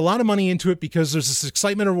now there's a lot of money into it because there's this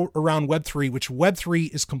excitement around Web3, which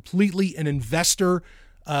Web3 is completely an investor,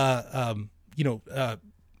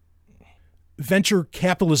 venture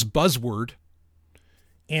capitalist buzzword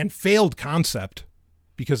and failed concept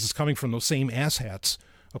because it's coming from those same asshats.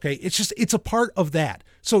 Okay. It's a part of that.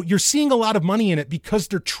 So you're seeing a lot of money in it because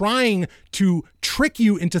they're trying to trick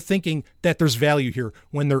you into thinking that there's value here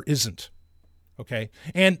when there isn't. Okay.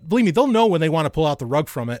 And believe me, they'll know when they want to pull out the rug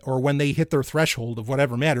from it or when they hit their threshold of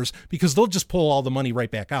whatever matters, because they'll just pull all the money right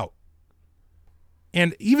back out.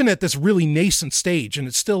 And even at this really nascent stage, and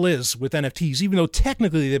it still is with NFTs, even though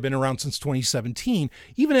technically they've been around since 2017,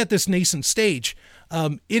 even at this nascent stage,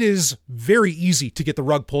 it is very easy to get the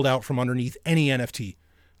rug pulled out from underneath any NFT.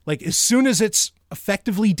 Like as soon as it's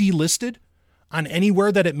effectively delisted on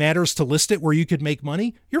anywhere that it matters to list it where you could make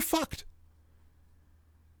money, you're fucked.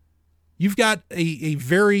 You've got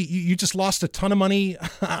you just lost a ton of money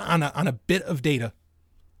on a bit of data.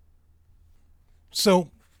 So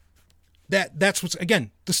that's what's, again,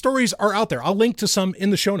 the stories are out there. I'll link to some in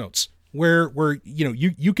the show notes where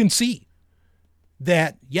you can see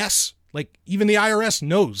that, yes, like even the IRS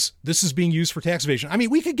knows this is being used for tax evasion. I mean,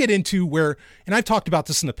 we could get into where, and I've talked about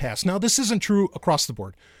this in the past. Now, this isn't true across the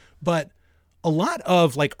board, but a lot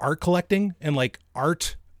of like art collecting and like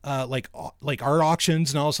art, like art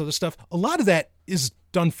auctions and all this other stuff, a lot of that is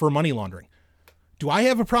done for money laundering. Do I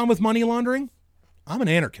have a problem with money laundering? I'm an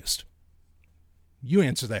anarchist. You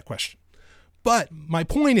answer that question. But my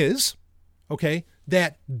point is, okay,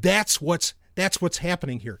 that's what's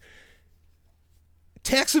happening here.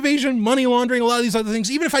 Tax evasion, money laundering, a lot of these other things,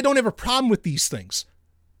 even if I don't have a problem with these things,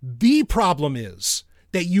 the problem is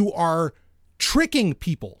that you are tricking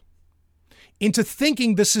people into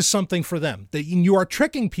thinking this is something for them, that you are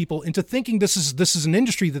tricking people into thinking this is an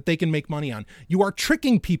industry that they can make money on. You are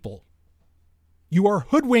tricking people. You are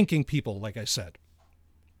hoodwinking people, like I said.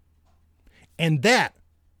 And that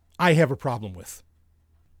I have a problem with.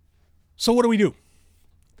 So what do?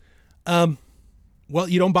 Well,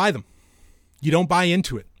 you don't buy them. You don't buy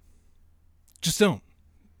into it. Just don't.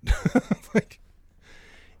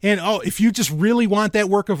 If you just really want that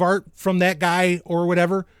work of art from that guy or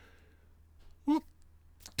whatever, well,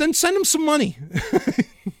 then send him some money,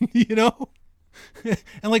 and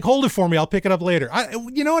like, hold it for me. I'll pick it up later.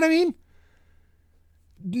 You know what I mean?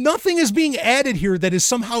 Nothing is being added here that is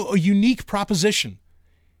somehow a unique proposition.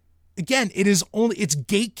 Again, it's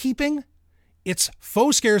gatekeeping, it's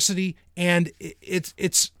faux scarcity, and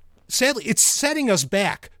it's sadly, it's setting us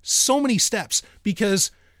back so many steps because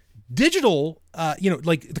digital,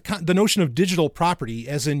 like the notion of digital property,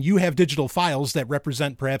 as in you have digital files that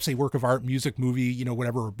represent perhaps a work of art, music, movie,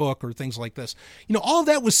 whatever, a book or things like this. All of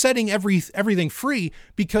that was setting everything free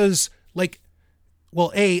because, like,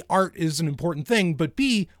 well, A, art is an important thing, but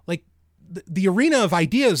B, like the arena of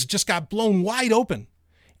ideas just got blown wide open.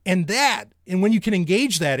 And when you can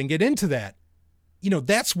engage that and get into that,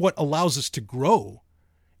 that's what allows us to grow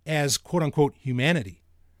as quote unquote humanity.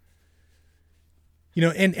 You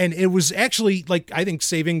know, and it was actually, like, I think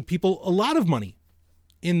saving people a lot of money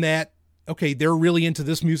in that, okay, they're really into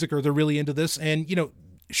this music or they're really into this. And, you know,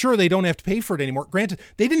 sure, they don't have to pay for it anymore. Granted,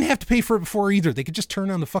 they didn't have to pay for it before either. They could just turn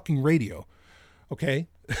on the fucking radio. Okay.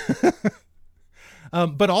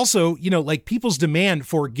 But also, you know, like, people's demand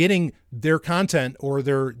for getting their content or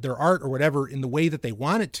their art or whatever in the way that they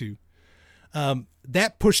want it to,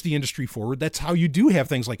 that pushed the industry forward. That's how you do have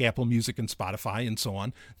things like Apple Music and Spotify and so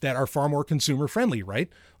on that are far more consumer friendly, right?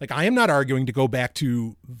 Like, I am not arguing to go back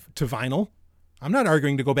to vinyl. I'm not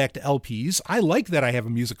arguing to go back to LPs. I like that I have a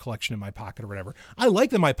music collection in my pocket or whatever. I like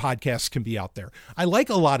that my podcasts can be out there. I like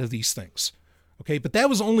a lot of these things. Okay. But that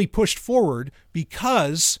was only pushed forward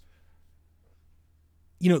because,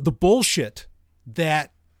 you know, the bullshit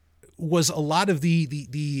that was a lot of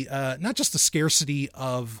the not just the scarcity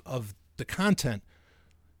of the content,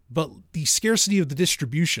 but the scarcity of the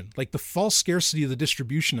distribution, like the false scarcity of the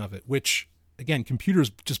distribution of it, which, again, computers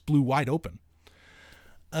just blew wide open.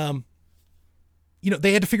 You know,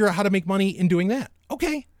 they had to figure out how to make money in doing that.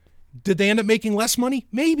 Okay. Did they end up making less money?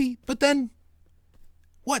 Maybe. But then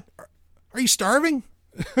what? Are you starving?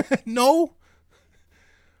 No.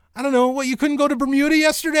 I don't know. What, you couldn't go to Bermuda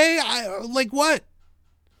yesterday? Like, what?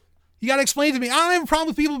 You got to explain to me. I don't have a problem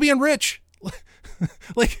with people being rich.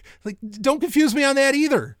 like, don't confuse me on that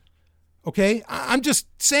either. Okay. I'm just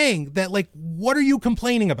saying that, like, what are you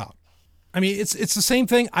complaining about? I mean, it's the same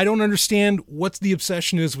thing. I don't understand what the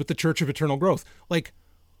obsession is with the Church of Eternal Growth. Like,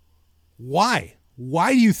 why?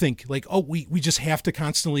 Why do you think, like, oh, we just have to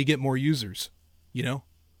constantly get more users, you know?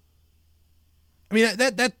 I mean,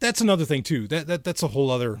 that's another thing too. That's a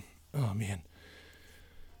whole other, oh man.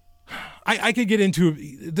 I could get into,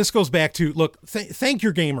 this goes back to, look, thank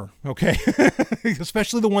your gamer, okay?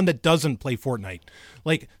 Especially the one that doesn't play Fortnite.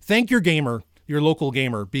 Like, thank your gamer, your local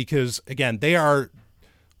gamer, because again, they are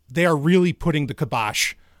really putting the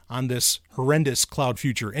kibosh on this horrendous cloud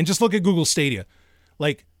future. And just look at Google Stadia.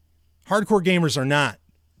 Like, hardcore gamers are not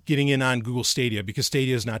getting in on Google Stadia because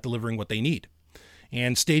Stadia is not delivering what they need.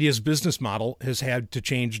 And Stadia's business model has had to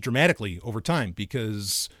change dramatically over time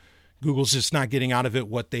because Google's just not getting out of it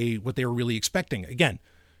what they were really expecting. Again,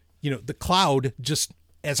 you know, the cloud just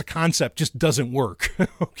as a concept just doesn't work.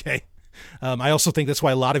 Okay. I also think that's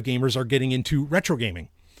why a lot of gamers are getting into retro gaming.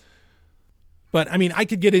 But I mean, I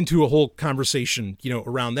could get into a whole conversation, you know,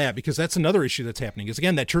 around that, because that's another issue that's happening is,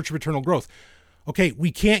 again, that Church of Eternal Growth. Okay. We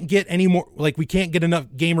can't get any more, like, we can't get enough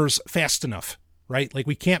gamers fast enough, right? Like,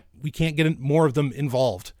 we can't get more of them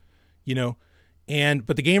involved, you know?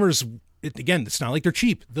 But the gamers, again, it's not like they're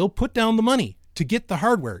cheap. They'll put down the money to get the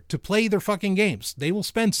hardware to play their fucking games. They will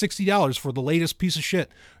spend $60 for the latest piece of shit,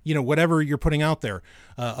 you know, whatever you're putting out there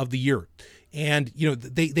of the year. And, you know,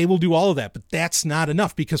 they will do all of that, but that's not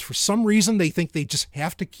enough because for some reason they think they just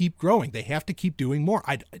have to keep growing. They have to keep doing more.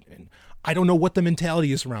 I don't know what the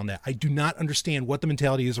mentality is around that. I do not understand what the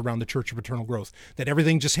mentality is around the Church of Eternal Growth, that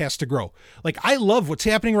everything just has to grow. Like, I love what's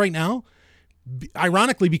happening right now.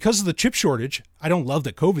 Ironically, because of the chip shortage, I don't love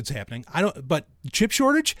that COVID's happening. But chip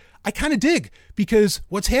shortage, I kind of dig, because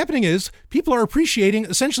what's happening is people are appreciating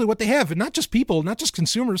essentially what they have, and not just people, not just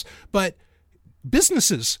consumers, but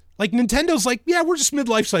businesses. Like Nintendo's like, yeah, we're just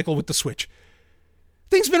mid-life cycle with the Switch.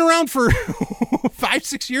 Thing's been around for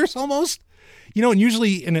 5-6 years almost, you know, and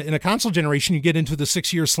usually in a console generation, you get into the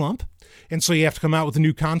 6-year slump. And so you have to come out with a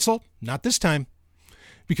new console. Not this time,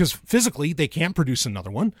 because physically they can't produce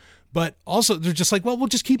another one. But also they're just like, well, we'll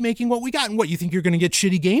just keep making what we got. And what, you think you're going to get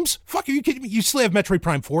shitty games? Fuck, are you kidding me? You still have Metroid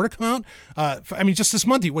Prime 4 to come out. I mean, just this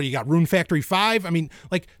month, what do you got? Rune Factory 5? I mean,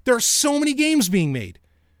 like, there are so many games being made.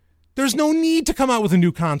 There's no need to come out with a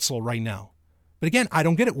new console right now. But again, I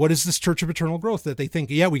don't get it. What is this Church of Eternal Growth that they think,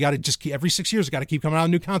 yeah, we got to just keep, every 6 years, got to keep coming out with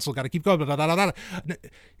a new console, got to keep going, blah, blah, blah, blah, blah.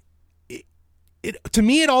 To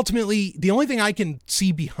me, it ultimately, the only thing I can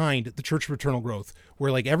see behind the Church of Eternal Growth,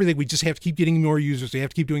 where like everything, we just have to keep getting more users, we have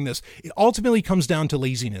to keep doing this, it ultimately comes down to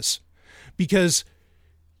laziness. Because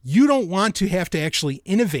you don't want to have to actually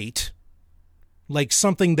innovate like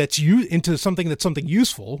something that's into something that's something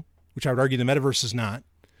useful, which I would argue the metaverse is not.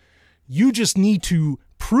 You just need to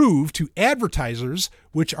prove to advertisers,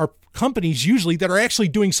 which are companies usually that are actually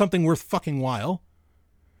doing something worth fucking while,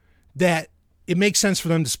 that it makes sense for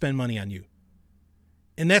them to spend money on you.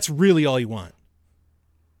 And that's really all you want.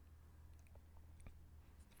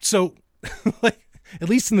 So, like, at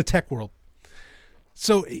least in the tech world.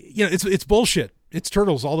 So, you know, it's bullshit. It's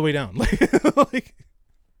turtles all the way down. Like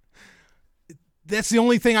that's the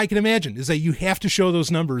only thing I can imagine, is that you have to show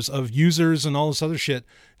those numbers of users and all this other shit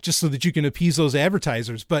just so that you can appease those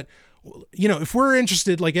advertisers. But, you know, if we're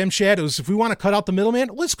interested, like M Shadows, if we want to cut out the middleman,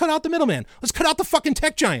 let's cut out the middleman. Let's cut out the fucking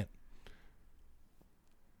tech giant.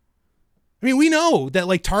 I mean, we know that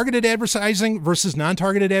like targeted advertising versus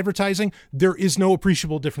non-targeted advertising, there is no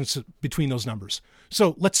appreciable difference between those numbers.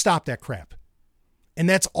 So let's stop that crap. And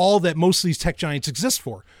that's all that most of these tech giants exist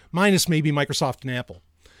for, minus maybe Microsoft and Apple.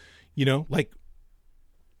 You know, like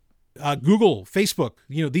Google, Facebook,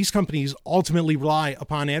 you know, these companies ultimately rely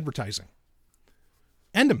upon advertising.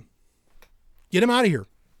 End them. Get them out of here.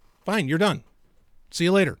 Fine, you're done. See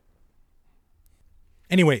you later.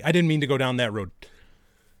 Anyway, I didn't mean to go down that road.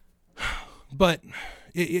 But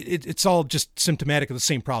it's all just symptomatic of the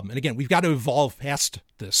same problem. And again, we've got to evolve past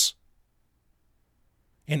this.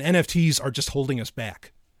 And NFTs are just holding us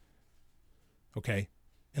back. Okay?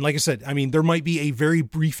 And like I said, I mean, there might be a very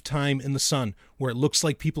brief time in the sun where it looks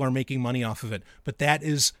like people are making money off of it. But that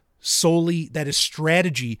is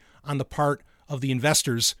strategy on the part of the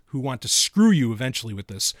investors who want to screw you eventually with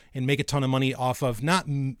this and make a ton of money off of not,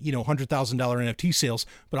 you know, $100,000 NFT sales,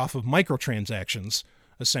 but off of microtransactions,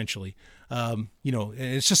 essentially. You know,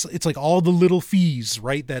 it's like all the little fees,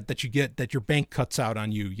 right? That you get, that your bank cuts out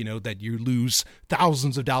on you, you know, that you lose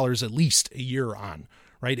thousands of dollars at least a year on,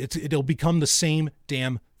 right? It'll become the same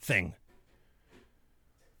damn thing.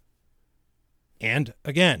 And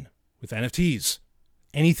again, with NFTs,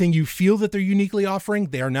 anything you feel that they're uniquely offering,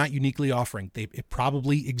 they are not uniquely offering. It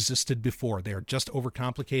probably existed before. They are just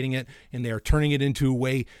overcomplicating it, and they are turning it into a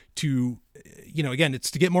way to, you know, again,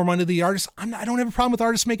 it's to get more money to the artists. I don't have a problem with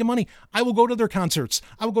artists making money. I will go to their concerts.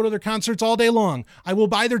 I will go to their concerts all day long. I will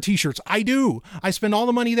buy their t-shirts. I do. I spend all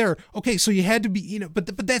the money there. Okay, so you had to be, you know, but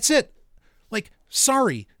that's it. Like,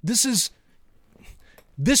 sorry, this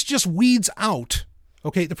just weeds out.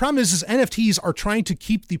 Okay, the problem is NFTs are trying to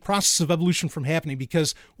keep the process of evolution from happening,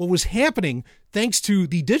 because what was happening, thanks to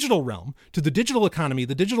the digital realm, to the digital economy,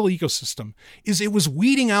 the digital ecosystem, is it was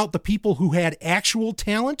weeding out the people who had actual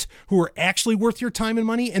talent, who were actually worth your time and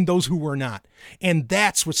money, and those who were not. And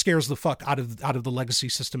that's what scares the fuck out of the legacy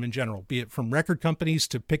system in general, be it from record companies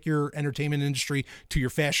to pick your entertainment industry to your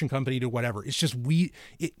fashion company to whatever. It's just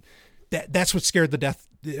that's what scared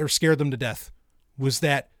them to death, was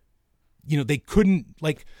that, you know, they couldn't,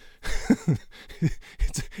 like,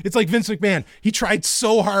 it's like Vince McMahon. He tried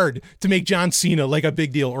so hard to make John Cena like a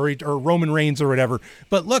big deal, or Roman Reigns or whatever.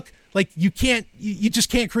 But look, like, you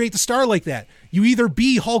just can't create the star like that. You either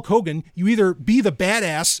be Hulk Hogan, you either be the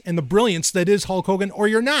badass and the brilliance that is Hulk Hogan, or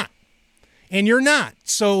you're not. And you're not.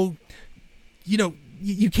 So, you know,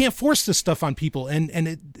 you can't force this stuff on people, and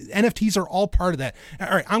NFTs are all part of that. All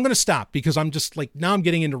right, I'm going to stop, because I'm just like, now I'm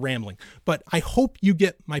getting into rambling, but I hope you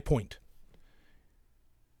get my point.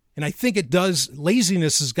 And I think it does.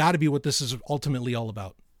 Laziness has got to be what this is ultimately all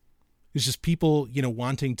about. It's just people, you know,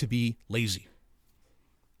 wanting to be lazy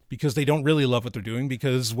because they don't really love what they're doing,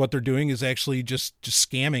 because what they're doing is actually just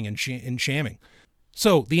scamming and shamming.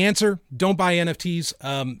 So the answer, don't buy NFTs.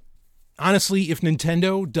 Honestly, if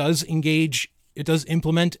Nintendo does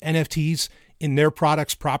implement NFTs in their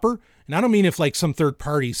products proper, and I don't mean if like some third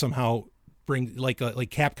party somehow like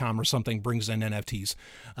Capcom or something brings in NFTs,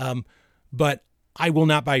 but I will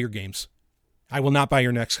not buy your games. I will not buy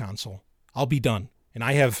your next console. I'll be done. And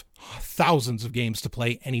I have thousands of games to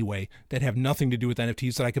play anyway that have nothing to do with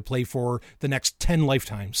NFTs that I could play for the next 10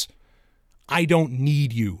 lifetimes. I don't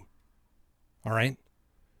need you. All right?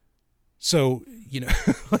 So, you know,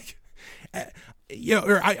 like, you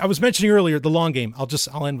know, I was mentioning earlier the long game.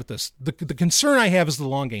 I'll end with this. The concern I have is the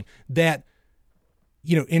long game, that,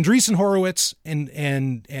 you know, Andreessen Horowitz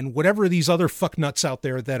and whatever these other fucknuts out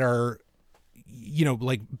there that are, you know,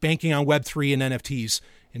 like banking on Web3 and NFTs,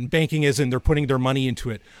 and banking as in they're putting their money into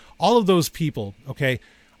it. All of those people, okay,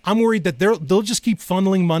 I'm worried that they'll just keep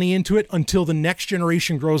funneling money into it until the next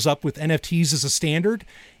generation grows up with NFTs as a standard.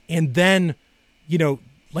 And then, you know,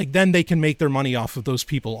 like then they can make their money off of those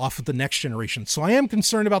people, off of the next generation. So I am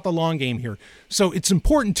concerned about the long game here. So it's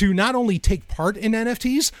important to not only take part in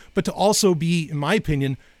NFTs, but to also be, in my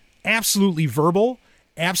opinion, absolutely verbal,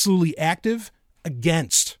 absolutely active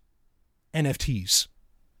against NFTs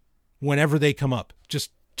whenever they come up.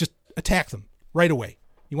 Just attack them right away.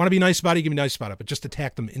 You want to be nice about it, you can be nice about it, but just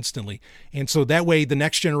attack them instantly. And so that way the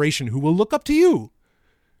next generation, who will look up to you,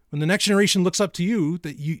 when the next generation looks up to you,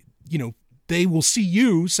 that you know, they will see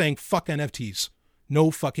you saying, fuck NFTs.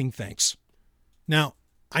 No fucking thanks. Now,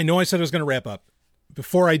 I know I said I was going to wrap up.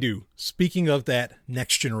 Before I do, speaking of that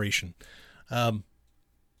next generation, I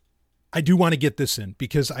do want to get this in,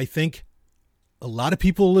 because I think a lot of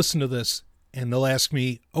people listen to this and they'll ask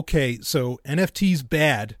me, okay, so NFT's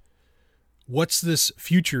bad. What's this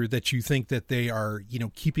future that you think that they are,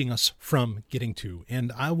 keeping us from getting to?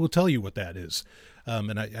 And I will tell you what that is.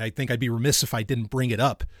 And I think I'd be remiss if I didn't bring it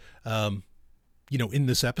up, in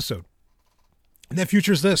this episode. And that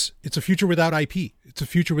future is this. It's a future without IP. It's a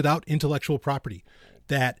future without intellectual property.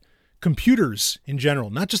 That computers in general,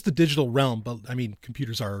 not just the digital realm, but I mean,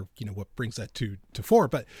 computers are, what brings that to fore.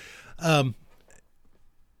 But,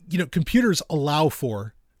 computers allow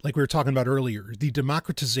for, like we were talking about earlier, the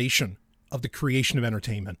democratization of the creation of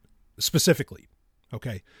entertainment specifically.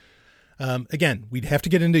 Okay. Again, we'd have to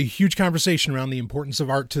get into a huge conversation around the importance of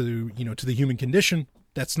art to the human condition.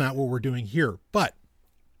 That's not what we're doing here. But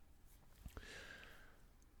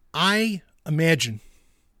I imagine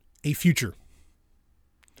a future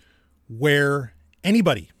where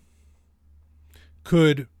anybody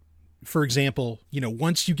could, for example,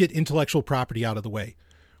 once you get intellectual property out of the way,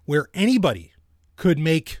 where anybody could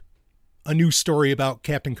make a new story about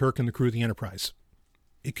Captain Kirk and the crew of the Enterprise.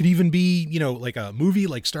 It could even be, like a movie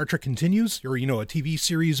like Star Trek Continues, or, a TV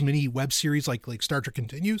series, mini web series like Star Trek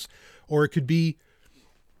Continues, or it could be,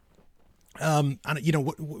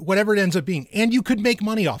 whatever it ends up being. And you could make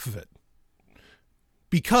money off of it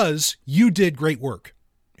because you did great work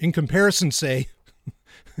in comparison, say,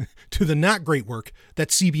 to the not great work that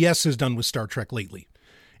CBS has done with Star Trek lately.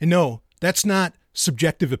 And no, that's not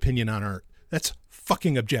subjective opinion on art. That's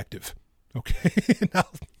fucking objective. Okay. Now,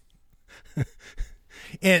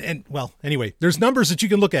 and well, anyway, there's numbers that you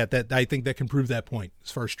can look at that I think that can prove that point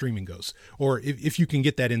as far as streaming goes, or if you can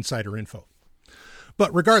get that insider info.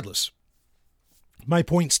 But regardless, my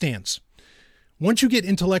point stands. Once you get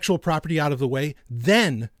intellectual property out of the way,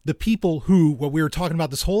 then the people who, what we were talking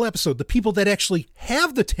about this whole episode, the people that actually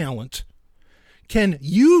have the talent can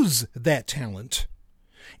use that talent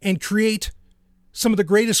and create some of the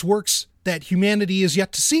greatest works that humanity is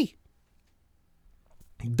yet to see.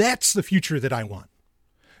 That's the future that I want.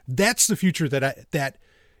 That's the future that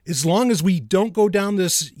as long as we don't go down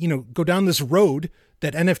this road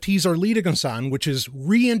that NFTs are leading us on, which is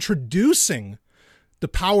reintroducing the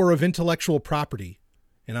power of intellectual property.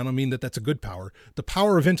 And I don't mean that that's a good power, the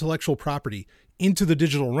power of intellectual property into the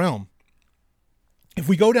digital realm. If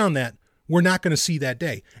we go down that, we're not going to see that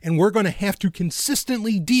day. And we're going to have to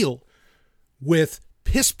consistently deal with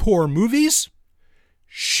piss poor movies,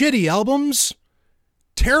 shitty albums,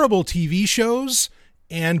 terrible TV shows,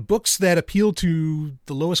 and books that appeal to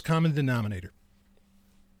the lowest common denominator.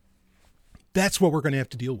 That's what we're going to have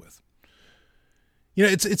to deal with.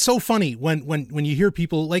 It's so funny when you hear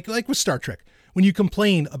people like with Star Trek, when you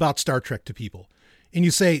complain about Star Trek to people and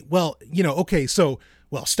you say, well, okay, so,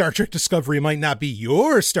 Star Trek Discovery might not be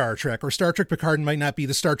your Star Trek, or Star Trek Picard might not be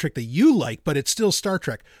the Star Trek that you like, but it's still Star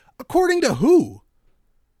Trek. According to who?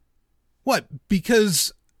 What?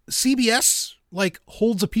 Because CBS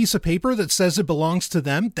holds a piece of paper that says it belongs to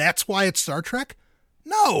them? That's why it's Star Trek?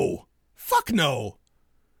 No. Fuck no.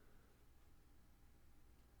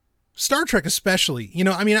 Star Trek especially,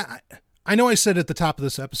 I know I said at the top of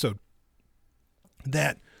this episode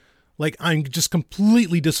that I'm just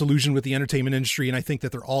completely disillusioned with the entertainment industry and I think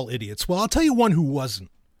that they're all idiots. Well, I'll tell you one who wasn't.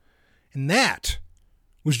 And that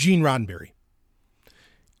was Gene Roddenberry.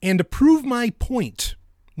 And to prove my point,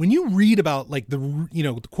 when you read about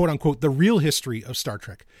the quote unquote, the real history of Star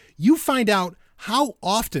Trek, you find out how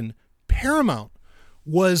often Paramount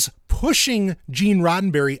was pushing Gene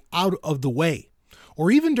Roddenberry out of the way. Or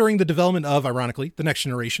even during the development of, ironically, The Next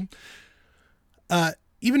Generation,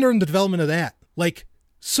 even during the development of that,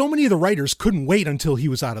 so many of the writers couldn't wait until he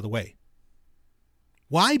was out of the way.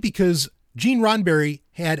 Why? Because Gene Roddenberry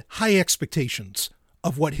had high expectations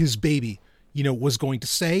of what his baby, was going to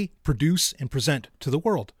say, produce, and present to the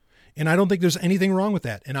world. And I don't think there's anything wrong with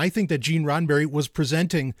that. And I think that Gene Roddenberry was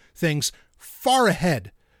presenting things far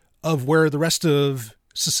ahead of where the rest of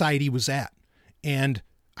society was at. And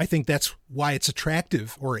I think that's why it's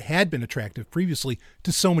attractive, or it had been attractive previously,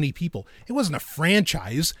 to so many people. It wasn't a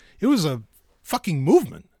franchise. It was a fucking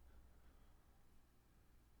movement.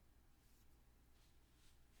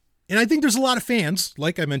 And I think there's a lot of fans,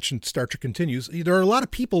 like I mentioned, Star Trek Continues. There are a lot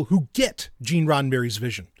of people who get Gene Roddenberry's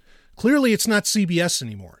vision. Clearly, it's not CBS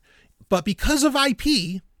anymore. But because of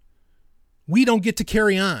IP, we don't get to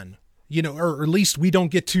carry on, or at least we don't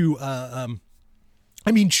get to,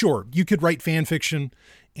 sure, you could write fan fiction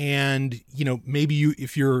and, maybe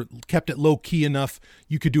if you're kept it low key enough,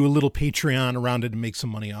 you could do a little Patreon around it and make some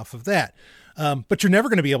money off of that. But you're never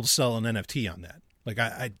going to be able to sell an NFT on that.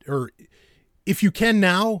 Or if you can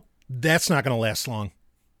now, that's not going to last long.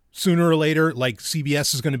 Sooner or later,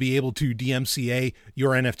 CBS is going to be able to DMCA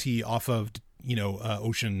your NFT off of,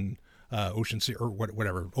 Ocean ocean sea or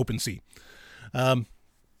whatever, open sea. That's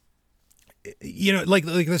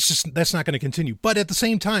not going to continue. But at the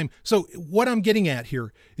same time, so what I'm getting at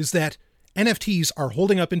here is that NFTs are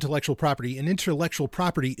holding up intellectual property, and intellectual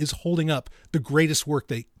property is holding up the greatest work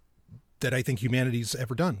that I think humanity's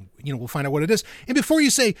ever done. We'll find out what it is. And before you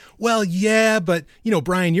say, well, yeah, but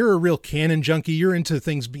Brian, you're a real canon junkie. You're into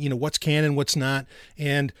things, what's canon, what's not.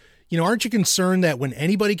 And, aren't you concerned that when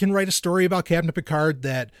anybody can write a story about Captain Picard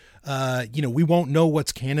that, we won't know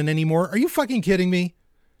what's canon anymore? Are you fucking kidding me?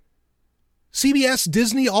 CBS,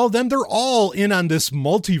 Disney, all of them, they're all in on this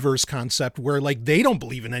multiverse concept where they don't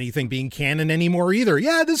believe in anything being canon anymore either.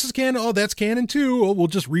 Yeah, this is canon. Oh, that's canon too. Oh, we'll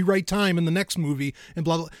just rewrite time in the next movie and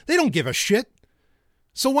blah, blah. They don't give a shit.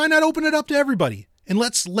 So why not open it up to everybody? And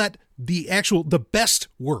let's let the best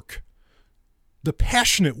work, the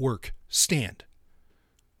passionate work stand.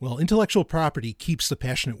 Well, intellectual property keeps the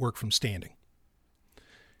passionate work from standing.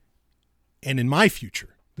 And in my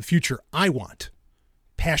future, the future I want,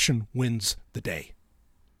 passion wins the day.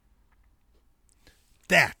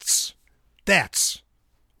 That's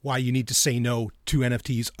why you need to say no to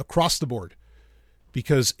NFTs across the board,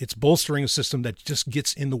 because it's bolstering a system that just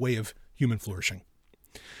gets in the way of human flourishing.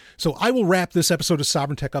 So I will wrap this episode of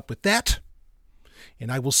Sovereign Tech up with that,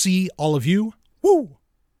 and I will see all of you,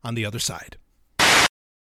 on the other side.